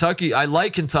said, Kentucky, I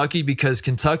like Kentucky because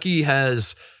Kentucky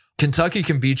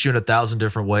can beat you in 1,000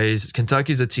 different ways.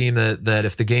 Kentucky's a team that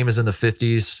if the game is in the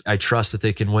 50s, I trust that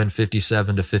they can win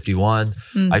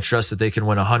 57-51. I trust that they can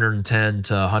win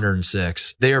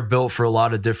 110-106. They are built for a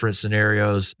lot of different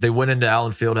scenarios. They went into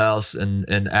Allen Fieldhouse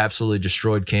and absolutely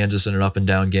destroyed Kansas in an up and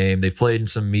down game. They played in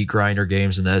some meat grinder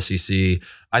games in the SEC.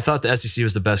 I thought the SEC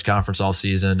was the best conference all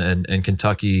season, and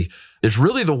Kentucky is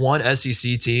really the one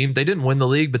SEC team. They didn't win the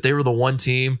league, but they were the one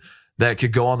team that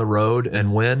could go on the road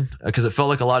and win, because it felt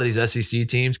like a lot of these SEC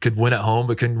teams could win at home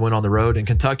but couldn't win on the road. And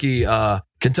Kentucky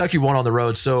won on the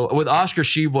road. So with Oscar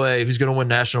Tshiebwe, who's going to win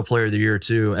National Player of the Year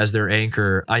too, as their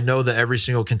anchor, I know that every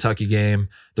single Kentucky game,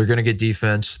 they're going to get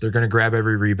defense. They're going to grab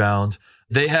every rebound.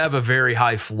 They have a very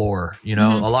high floor. You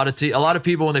know, a lot of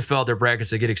people, when they fill out their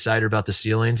brackets, they get excited about the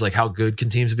ceilings, like how good can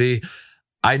teams be.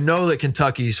 I know that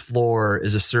Kentucky's floor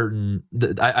is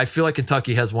I feel like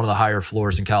Kentucky has one of the higher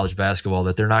floors in college basketball,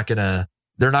 that they're not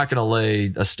gonna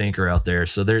lay a stinker out there.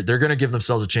 So they're gonna give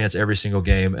themselves a chance every single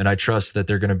game, and I trust that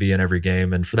they're gonna be in every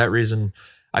game. And for that reason,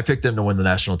 I picked them to win the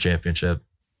national championship.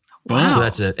 Wow. So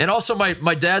that's it. And also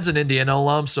my dad's an Indiana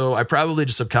alum, so I probably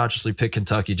just subconsciously picked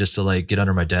Kentucky just to like get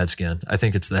under my dad's skin. I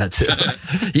think it's that too.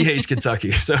 He hates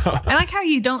Kentucky. So I like how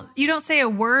you don't say a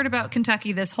word about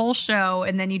Kentucky this whole show,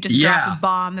 and then you just drop a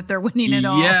bomb that they're winning it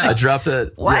all. Yeah. I dropped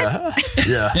it. What?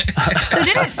 Yeah. So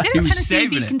didn't Tennessee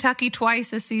beat it. Kentucky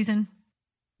twice this season?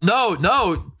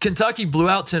 No. Kentucky blew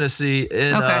out Tennessee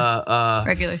in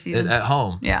regular season at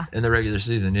home. Yeah. In the regular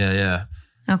season. Yeah.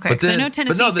 Okay, But then, so no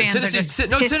Tennessee fans are just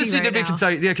Tennessee right did beat now.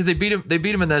 Kentucky. Yeah, because they beat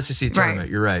him in the SEC tournament. Right.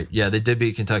 You're right. Yeah, they did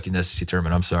beat Kentucky in the SEC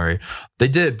tournament. I'm sorry, they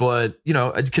did, but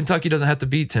Kentucky doesn't have to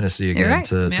beat Tennessee again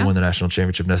to win the national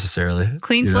championship necessarily.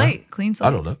 Clean slate. I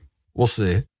don't know. We'll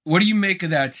see. What do you make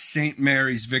of that St.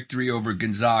 Mary's victory over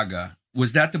Gonzaga?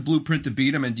 Was that the blueprint to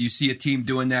beat them? And do you see a team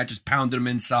doing that, just pounding them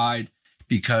inside?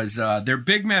 Because their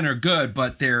big men are good,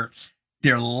 but they're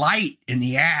light in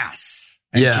the ass.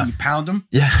 And can you pound them?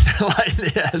 Yeah, they're light in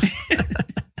the ass.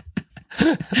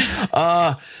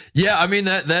 Yeah, I mean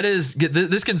that is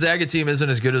this Gonzaga team isn't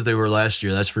as good as they were last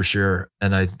year. That's for sure,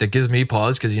 and that gives me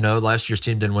pause because last year's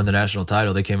team didn't win the national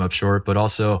title. They came up short, but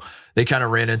also they kind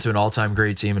of ran into an all-time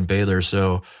great team in Baylor.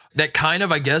 So that kind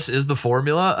of, I guess, is the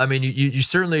formula. I mean, you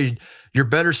certainly you're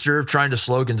better served trying to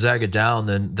slow Gonzaga down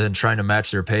than trying to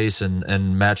match their pace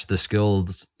and match the skill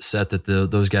set that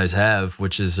those guys have,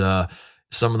 which is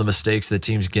some of the mistakes that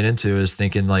teams get into is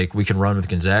thinking like we can run with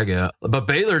Gonzaga. But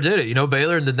Baylor did it.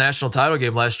 Baylor in the national title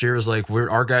game last year was like,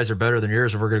 our guys are better than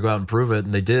yours and we're going to go out and prove it.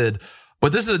 And they did.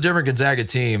 But this is a different Gonzaga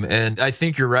team. And I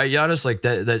think you're right, Giannis, like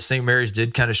that St. Mary's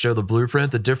did kind of show the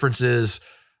blueprint. The difference is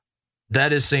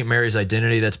that is St. Mary's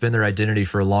identity. That's been their identity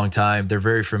for a long time. They're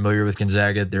very familiar with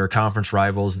Gonzaga. They're conference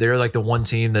rivals. They're like the one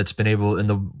team that's been able in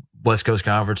the West Coast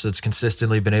Conference that's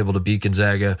consistently been able to beat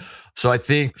Gonzaga. So I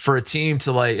think for a team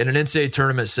to like in an NCAA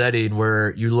tournament setting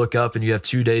where you look up and you have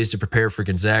 2 days to prepare for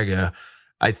Gonzaga,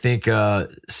 I think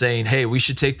saying, hey, we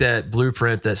should take that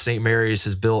blueprint that St. Mary's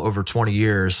has built over 20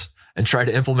 years and try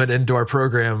to implement it into our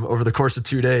program over the course of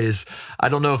 2 days. I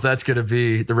don't know if that's going to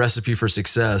be the recipe for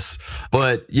success.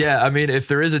 But yeah, I mean, if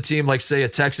there is a team like, say, a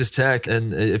Texas Tech,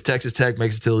 and if Texas Tech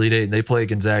makes it to the Elite Eight and they play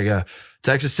Gonzaga,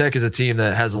 Texas Tech is a team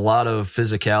that has a lot of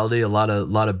physicality, a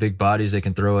lot of big bodies they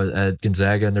can throw at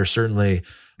Gonzaga, and they're certainly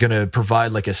going to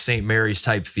provide like a St. Mary's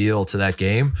type feel to that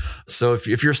game. So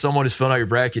if you're someone who's filling out your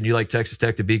bracket and you like Texas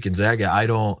Tech to beat Gonzaga,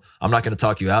 I'm not going to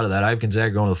talk you out of that. I have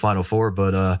Gonzaga going to the Final Four,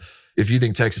 but if you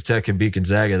think Texas Tech can beat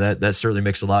Gonzaga, that certainly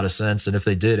makes a lot of sense. And if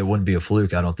they did, it wouldn't be a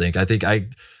fluke, I don't think. I think I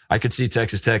could see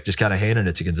Texas Tech just kind of handing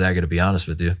it to Gonzaga, to be honest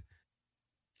with you.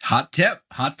 Hot tip.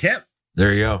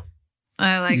 There you go.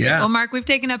 I like it. Well, Mark, we've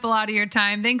taken up a lot of your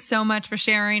time. Thanks so much for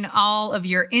sharing all of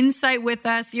your insight with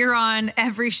us. You're on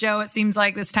every show, it seems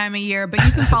like, this time of year, but you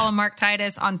can follow Mark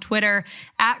Titus on Twitter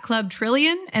at Club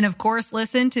Trillion. And of course,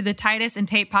 listen to the Titus and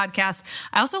Tate podcast.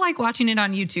 I also like watching it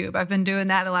on YouTube. I've been doing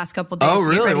that the last couple of days. Oh,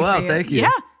 really? Wow. Thank you. Yeah.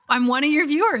 I'm one of your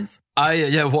viewers.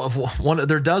 There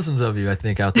are dozens of you, I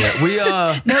think, out there.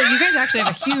 No, you guys actually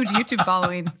have a huge YouTube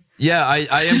following. Yeah,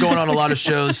 I am going on a lot of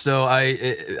shows, so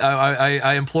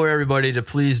I implore everybody to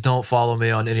please don't follow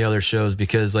me on any other shows,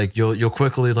 because like you'll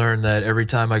quickly learn that every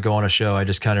time I go on a show, I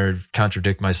just kind of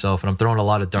contradict myself, and I'm throwing a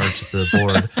lot of darts at the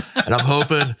board, and I'm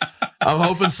hoping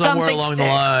somewhere Something along sticks. the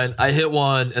line I hit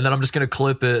one, and then I'm just gonna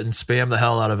clip it and spam the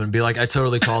hell out of it and be like, I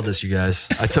totally called this, you guys.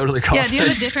 I totally called this. Yeah, do you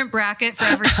have a different bracket for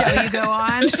every show you go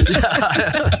on?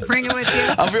 Bring it with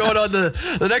you. I'm going on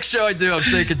the next show I do. I'm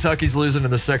saying Kentucky's losing in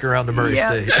the second round to Murray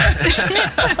State.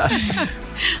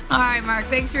 All right, Mark,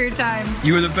 thanks for your time.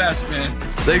 You were the best, man.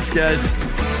 Thanks, guys.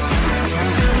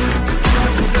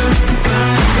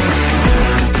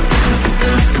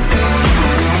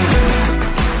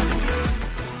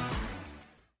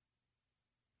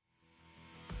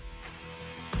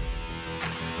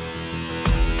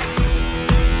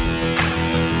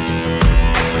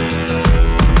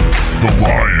 The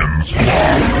Lions.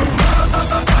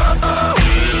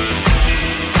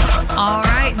 All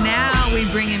right, now we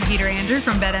bring in Peter Andrew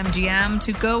from BetMGM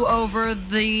to go over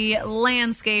the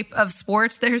landscape of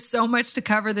sports. There's so much to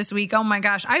cover this week. Oh my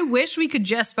gosh, I wish we could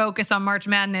just focus on March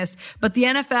Madness, but the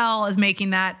NFL is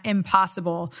making that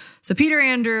impossible. So Peter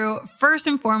Andrew, first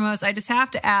and foremost, I just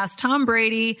have to ask, Tom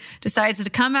Brady decides to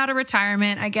come out of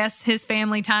retirement. I guess his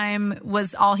family time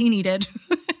was all he needed.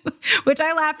 Which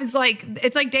I laugh. It's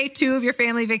like day 2 of your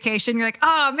family vacation. You're like,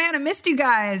 oh man, I missed you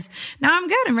guys. Now I'm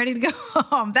good. I'm ready to go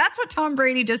home. That's what Tom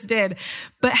Brady just did.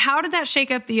 But how did that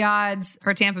shake up the odds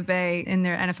for Tampa Bay in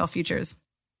their NFL futures?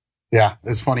 Yeah,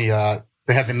 it's funny.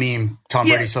 They had the meme, Tom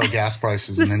Brady saw gas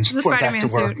prices and then just went back to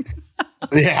work.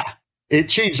 Yeah, it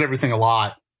changed everything a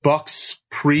lot. Bucks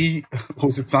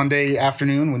was it Sunday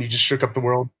afternoon when he just shook up the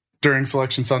world during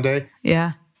Selection Sunday?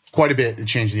 Yeah. quite a bit. It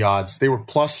changed the odds. They were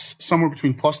somewhere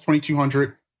between plus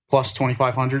 2,200, plus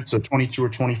 2,500. So 22 or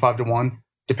 25 to 1,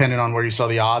 depending on where you saw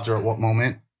the odds or at what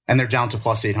moment. And they're down to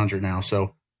plus 800 now.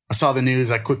 So I saw the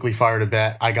news. I quickly fired a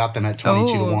bet. I got them at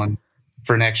 22 to 1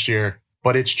 for next year.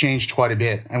 But it's changed quite a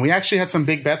bit. And we actually had some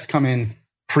big bets come in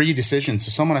pre-decision. So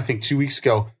someone, I think 2 weeks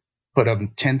ago, put up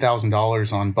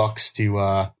 $10,000 on Bucks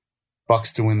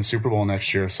to win the Super Bowl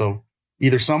next year. So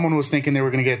either someone was thinking they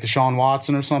were going to get Deshaun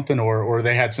Watson or something, or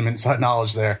they had some inside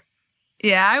knowledge there.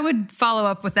 Yeah, I would follow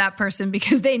up with that person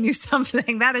because they knew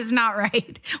something. That is not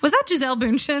right. Was that Gisele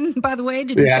Bündchen, by the way?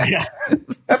 Yeah.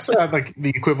 That's like the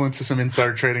equivalent to some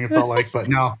insider trading, it felt like. But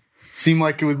no, it seemed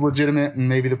like it was legitimate, and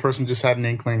maybe the person just had an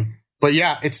inkling. But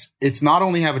yeah, it's not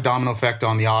only have a domino effect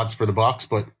on the odds for the Bucks,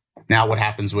 but now what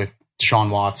happens with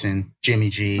Deshaun Watson, Jimmy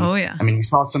G. Oh, yeah. I mean, we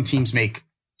saw some teams make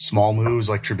small moves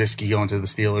like Trubisky going to the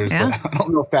Steelers, but I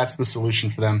don't know if that's the solution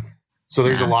for them. So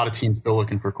there's a lot of teams still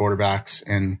looking for quarterbacks,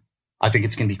 and I think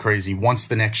it's going to be crazy. Once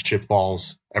the next chip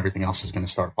falls, everything else is going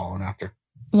to start falling after.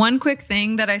 One quick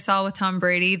thing that I saw with Tom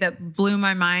Brady that blew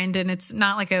my mind, and it's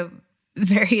not like a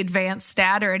very advanced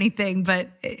stat or anything, but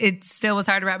it still was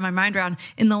hard to wrap my mind around.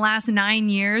 In the last 9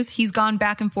 years, he's gone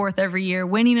back and forth every year,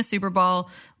 winning a Super Bowl,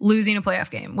 losing a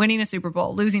playoff game, winning a Super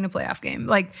Bowl, losing a playoff game.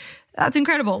 Like, that's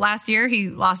incredible. Last year, he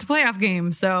lost a playoff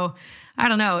game. So I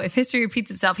don't know. If history repeats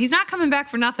itself, he's not coming back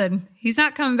for nothing. He's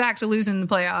not coming back to losing the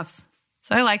playoffs.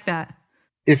 So I like that.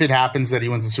 If it happens that he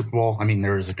wins the Super Bowl, I mean,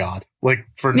 there is a God. Like,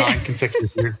 for 9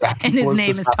 consecutive years back and his forth. name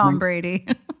is Tom Brady.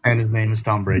 And his name is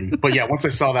Tom Brady. But yeah, once I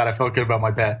saw that, I felt good about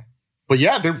my bet. But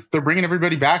yeah, they're bringing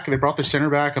everybody back. They brought their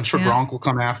center back. I'm sure Gronk will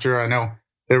come after. I know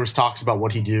there was talks about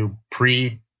what he'd do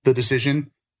pre the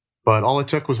decision, but all it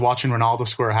took was watching Ronaldo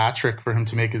score a hat trick for him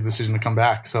to make his decision to come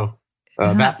back. So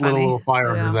that little fire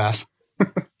under his ass.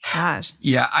 Gosh.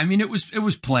 Yeah, I mean, it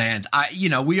was planned.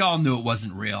 We all knew it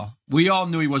wasn't real. We all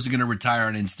knew he wasn't going to retire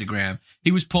on Instagram.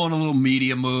 He was pulling a little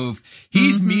media move.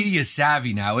 He's media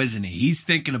savvy now, isn't he? He's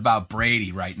thinking about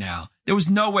Brady right now. There was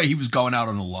no way he was going out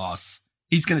on a loss.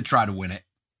 He's going to try to win it.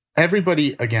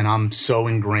 Everybody, again, I'm so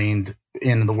ingrained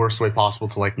in the worst way possible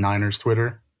to like Niners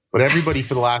Twitter, but everybody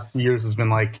for the last few years has been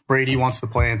like, Brady wants to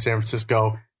play in San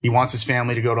Francisco. He wants his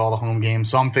family to go to all the home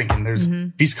games. So I'm thinking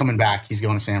if he's coming back, he's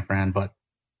going to San Fran. But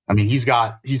I mean, he's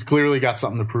clearly got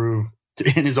something to prove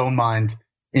in his own mind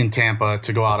in Tampa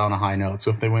to go out on a high note.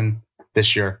 So if they win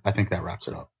this year, I think that wraps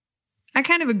it up. I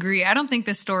kind of agree. I don't think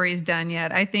this story is done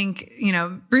yet. I think,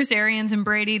 Bruce Arians and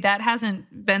Brady, that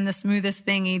hasn't been the smoothest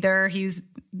thing either. He's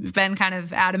been kind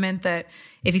of adamant that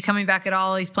if he's coming back at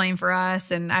all, he's playing for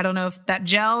us. And I don't know if that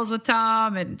gels with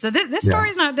Tom. And so this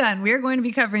story's not done. We are going to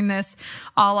be covering this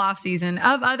all off season.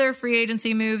 Of other free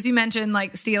agency moves, you mentioned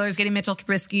like Steelers getting Mitchell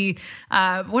Trubisky.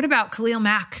 What about Khalil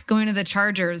Mack going to the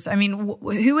Chargers? I mean,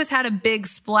 who has had a big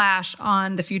splash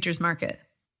on the futures market?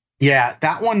 Yeah,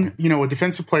 that one, a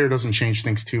defensive player doesn't change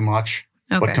things too much,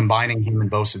 but combining him and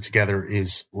Bosa together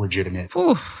is legitimate.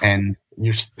 Oof. And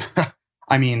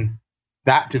I mean,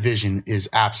 that division is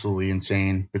absolutely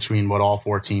insane between what all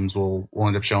 4 teams will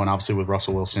end up showing, obviously with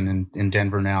Russell Wilson in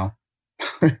Denver now.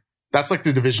 That's like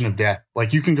the division of death.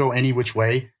 Like, you can go any which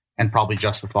way and probably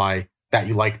justify that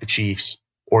you like the Chiefs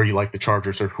or you like the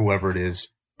Chargers or whoever it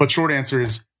is. But short answer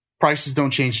is, prices don't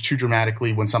change too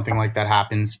dramatically when something like that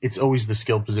happens. It's always the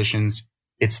skilled positions.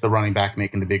 It's the running back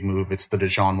making the big move. It's the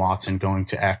Deshaun Watson going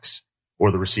to X or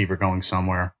the receiver going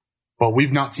somewhere. But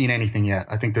we've not seen anything yet.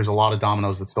 I think there's a lot of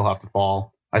dominoes that still have to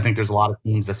fall. I think there's a lot of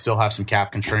teams that still have some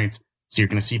cap constraints. So you're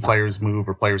going to see players move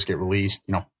or players get released.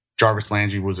 Jarvis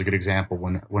Landry was a good example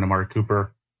when Amari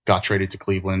Cooper got traded to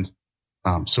Cleveland.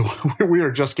 So we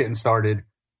are just getting started,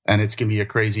 and it's going to be a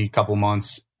crazy couple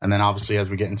months. And then obviously as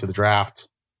we get into the draft,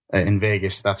 in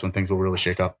Vegas, that's when things will really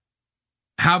shake up.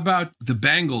 How about the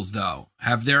Bengals, though?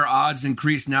 Have their odds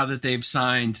increased now that they've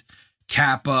signed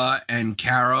Kappa and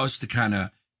Karros to kind of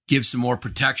give some more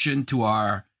protection to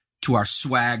our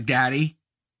swag daddy,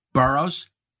 Burrows?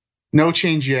 No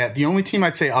change yet. The only team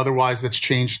I'd say otherwise that's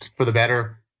changed for the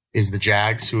better is the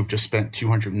Jags, who have just spent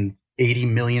 $280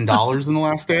 million in the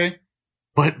last day.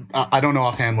 But I don't know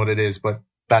offhand what it is, but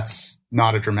that's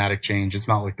not a dramatic change. It's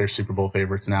not like they're Super Bowl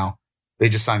favorites now. They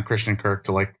just signed Christian Kirk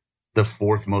to like the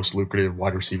 4th most lucrative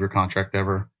wide receiver contract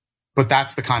ever. But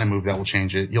that's the kind of move that will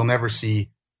change it. You'll never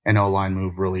see an O-line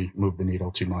move really move the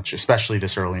needle too much, especially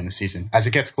this early in the season. As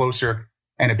it gets closer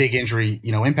and a big injury,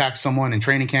 impacts someone in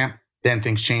training camp, then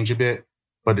things change a bit.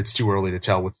 But it's too early to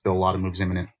tell with still a lot of moves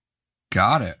imminent.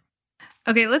 Got it.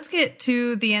 Okay, let's get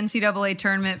to the NCAA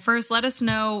tournament. First, let us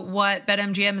know what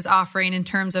BetMGM is offering in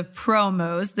terms of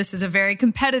promos. This is a very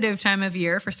competitive time of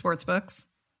year for sportsbooks.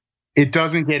 It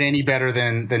doesn't get any better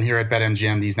than here at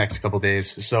BetMGM these next couple of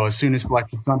days. So as soon as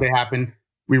Selection Sunday happened,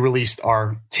 we released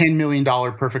our $10 million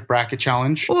perfect bracket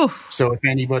challenge. Oof. So if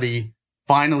anybody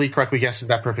finally correctly guesses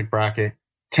that perfect bracket,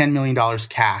 $10 million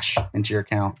cash into your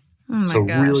account. Oh so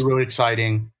gosh. really, really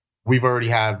exciting. We've already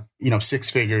have, 6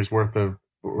 figures worth of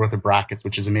brackets,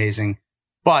 which is amazing.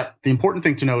 But the important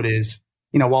thing to note is,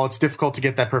 while it's difficult to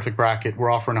get that perfect bracket,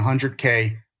 we're offering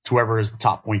 $100K to whoever is the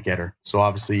top point getter. So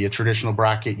obviously a traditional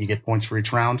bracket, you get points for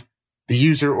each round. The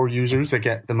user or users that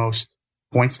get the most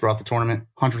points throughout the tournament,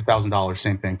 $100,000,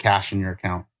 same thing, cash in your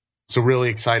account. So really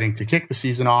exciting to kick the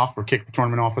season off or kick the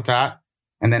tournament off with that.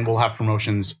 And then we'll have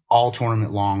promotions all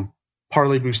tournament long,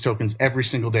 parlay boost tokens every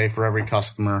single day for every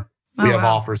customer. We have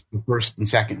offers for the first and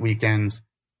second weekends.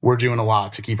 We're doing a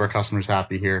lot to keep our customers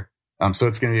happy here. So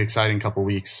it's going to be an exciting couple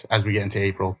weeks as we get into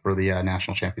April for the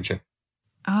national championship.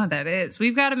 Oh, that is.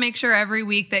 We've got to make sure every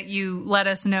week that you let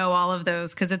us know all of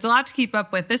those because it's a lot to keep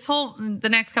up with. The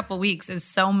next couple of weeks is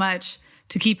so much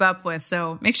to keep up with.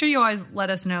 So make sure you always let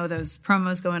us know those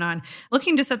promos going on.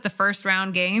 Looking just at the first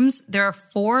round games, there are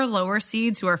 4 lower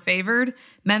seeds who are favored: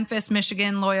 Memphis,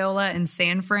 Michigan, Loyola, and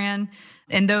San Fran.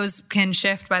 And those can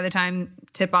shift by the time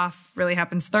tip-off really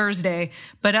happens Thursday.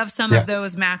 But of some of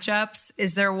those matchups,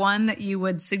 is there one that you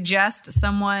would suggest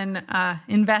someone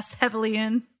invest heavily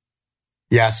in?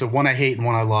 Yeah, so one I hate and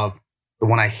one I love. The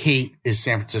one I hate is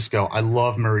San Francisco. I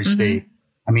love Murray State.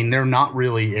 I mean, they're not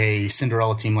really a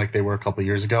Cinderella team like they were a couple of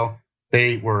years ago.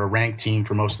 They were a ranked team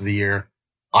for most of the year.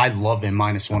 I love them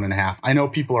 -1.5. I know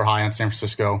people are high on San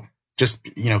Francisco, just,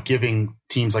 giving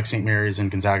teams like St. Mary's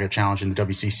and Gonzaga a challenge in the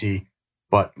WCC,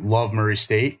 but love Murray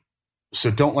State. So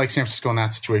don't like San Francisco in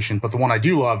that situation. But the one I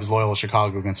do love is Loyola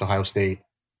Chicago against Ohio State.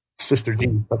 Sister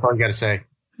Jean, that's all you got to say.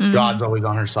 God's always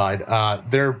on her side.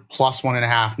 They're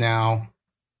 +1.5 now.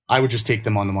 I would just take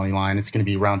them on the money line. It's going to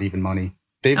be round even money.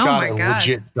 They've got a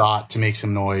legit shot to make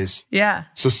some noise. Yeah.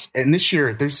 So, and this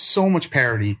year, there's so much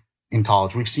parity in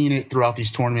college. We've seen it throughout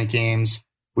these tournament games.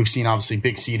 We've seen, obviously,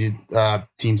 big seeded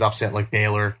teams upset like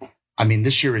Baylor. I mean,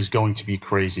 this year is going to be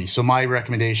crazy. So my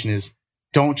recommendation is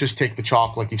don't just take the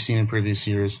chalk like you've seen in previous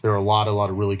years. There are a lot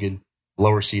of really good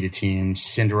lower seeded teams,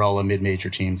 Cinderella mid-major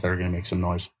teams that are going to make some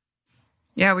noise.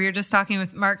 Yeah, we were just talking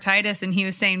with Mark Titus, and he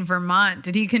was saying Vermont.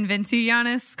 Did he convince you,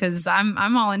 Giannis? Because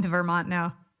I'm all into Vermont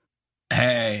now.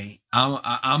 Hey,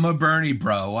 I'm a Bernie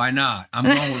bro. Why not? I'm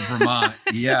going with Vermont.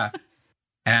 Yeah.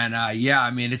 And I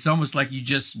mean, it's almost like you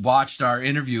just watched our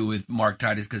interview with Mark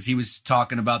Titus because he was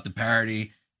talking about the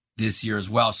parity this year as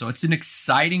well. So it's an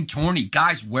exciting tourney.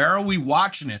 Guys, where are we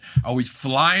watching it? Are we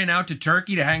flying out to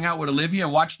Turkey to hang out with Olivia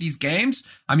and watch these games?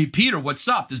 I mean, Peter, what's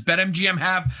up? Does BetMGM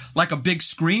have like a big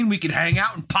screen we could hang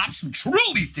out and pop some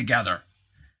Trulies together?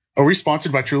 Are we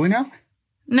sponsored by Truly now?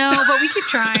 No, but we keep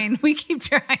trying. We keep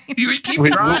trying. We keep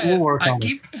trying. We'll work on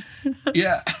it.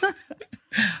 Yeah.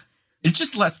 It's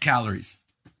just less calories.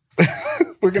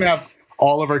 We're going to have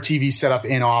all of our TVs set up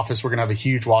in office. We're going to have a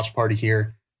huge watch party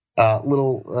here.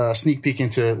 Little sneak peek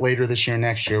into later this year,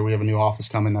 next year. We have a new office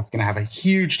coming that's going to have a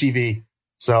huge TV.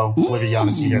 So, Olivia,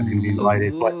 Giannis, you guys are going to be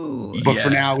delighted. But for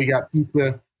now, we got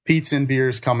pizza and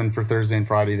beers coming for Thursday and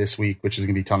Friday this week, which is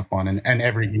going to be a ton of fun and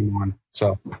every game one.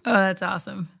 So, that's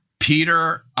awesome.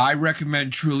 Peter, I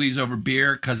recommend Truly's over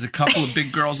beer because a couple of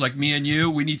big girls like me and you,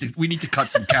 we need to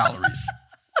cut some calories.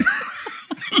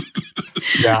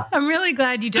 Yeah, I'm really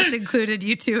glad you just included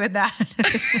you two in that.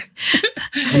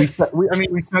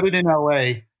 we said it in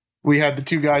LA. We had the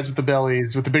 2 guys with the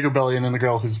bellies, with the bigger belly, and then the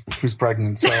girl who's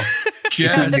pregnant. So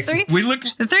Jess, the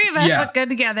 3 of us look good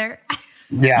together.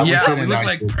 Yeah, we look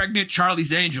like pregnant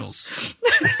Charlie's Angels,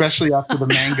 especially after the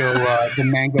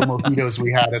mango mojitos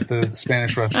we had at the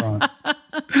Spanish restaurant.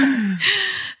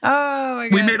 Oh my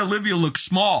God! We made Olivia look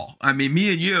small. I mean,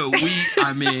 me and you,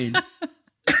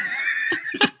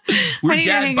 we're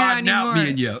dad bodding out, me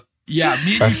and you. Yeah,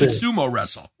 me and you should sumo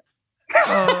wrestle.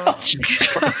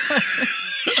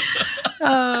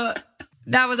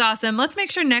 That was awesome. Let's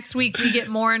make sure next week we get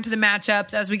more into the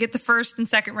matchups as we get the first and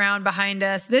second round behind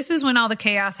us. This is when all the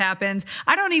chaos happens.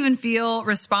 I don't even feel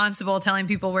responsible telling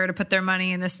people where to put their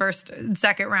money in this first and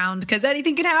second round because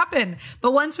anything can happen.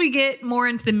 But once we get more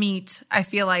into the meat, I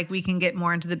feel like we can get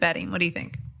more into the betting. What do you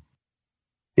think?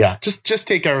 Yeah, just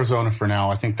take Arizona for now.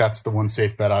 I think that's the one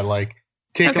safe bet I like.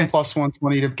 Take them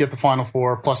 +120 to get the Final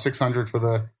Four, +600 for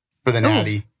the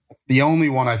Natty. That's the only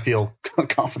one I feel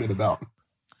confident about.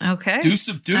 Okay.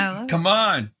 Come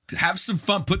on. Have some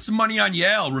fun. Put some money on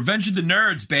Yale. Revenge of the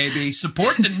Nerds, baby.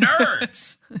 Support the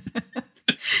nerds.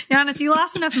 Giannis, you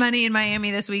lost enough money in Miami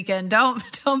this weekend. Don't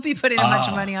be putting a bunch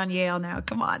of money on Yale now.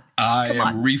 Come on. I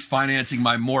am refinancing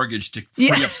my mortgage to free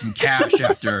up some cash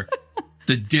after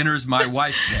the dinners my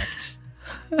wife picked.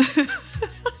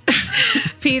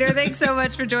 Peter, thanks so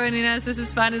much for joining us. This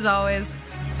is fun as always.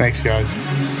 Thanks, guys.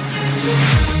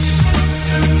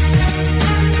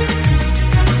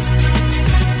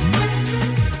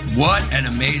 What an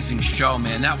amazing show,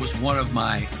 man. That was one of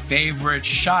my favorites.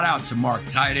 Shout out to Mark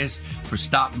Titus for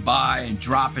stopping by and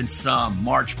dropping some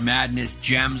March Madness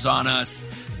gems on us.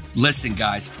 Listen,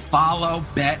 guys, follow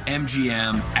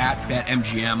BetMGM at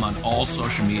BetMGM on all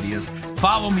social medias.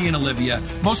 Follow me and Olivia.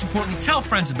 Most importantly, tell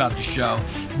friends about the show.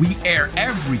 We air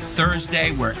every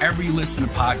Thursday wherever you listen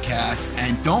to podcasts.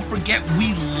 And don't forget,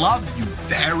 we love you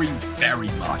very, very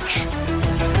much.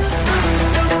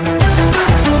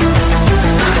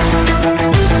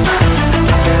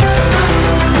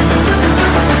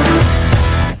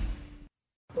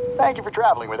 Thank you for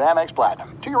traveling with Amex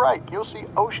Platinum. To your right, you'll see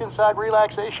oceanside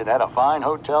relaxation at a fine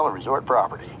hotel and resort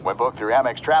property. When booked through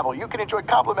Amex Travel, you can enjoy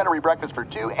complimentary breakfast for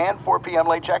 2 and 4 p.m.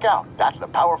 late checkout. That's the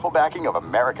powerful backing of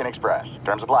American Express.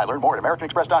 Terms apply. Learn more at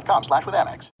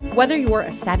americanexpress.com/withAmex. Whether you're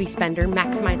a savvy spender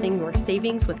maximizing your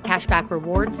savings with cashback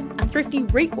rewards, a thrifty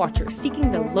rate watcher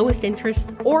seeking the lowest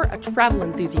interest, or a travel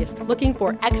enthusiast looking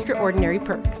for extraordinary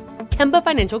perks, Kemba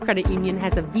Financial Credit Union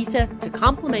has a visa to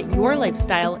complement your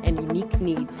lifestyle and unique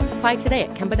needs. Apply today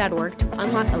at Kemba.org to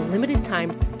unlock a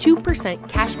limited-time 2%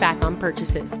 cash back on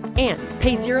purchases and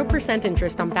pay 0%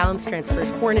 interest on balance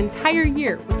transfers for an entire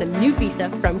year with a new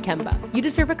visa from Kemba. You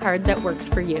deserve a card that works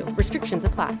for you. Restrictions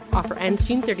apply. Offer ends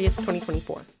June 30th,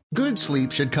 2024. Good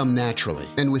sleep should come naturally,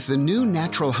 and with the new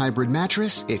Natural Hybrid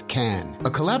mattress, it can. A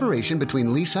collaboration between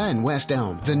Leesa and West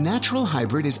Elm, the Natural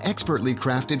Hybrid is expertly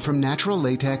crafted from natural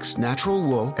latex, natural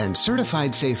wool, and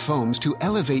certified safe foams to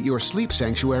elevate your sleep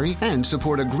sanctuary and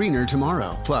support a greener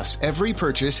tomorrow. Plus, every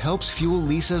purchase helps fuel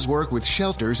Leesa's work with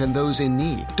shelters and those in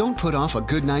need. Don't put off a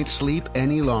good night's sleep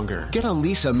any longer. Get a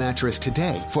Leesa mattress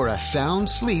today for a sound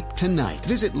sleep tonight.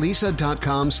 Visit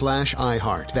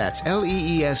Leesa.com/iHeart. That's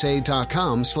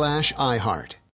LEESA.com/iHeart.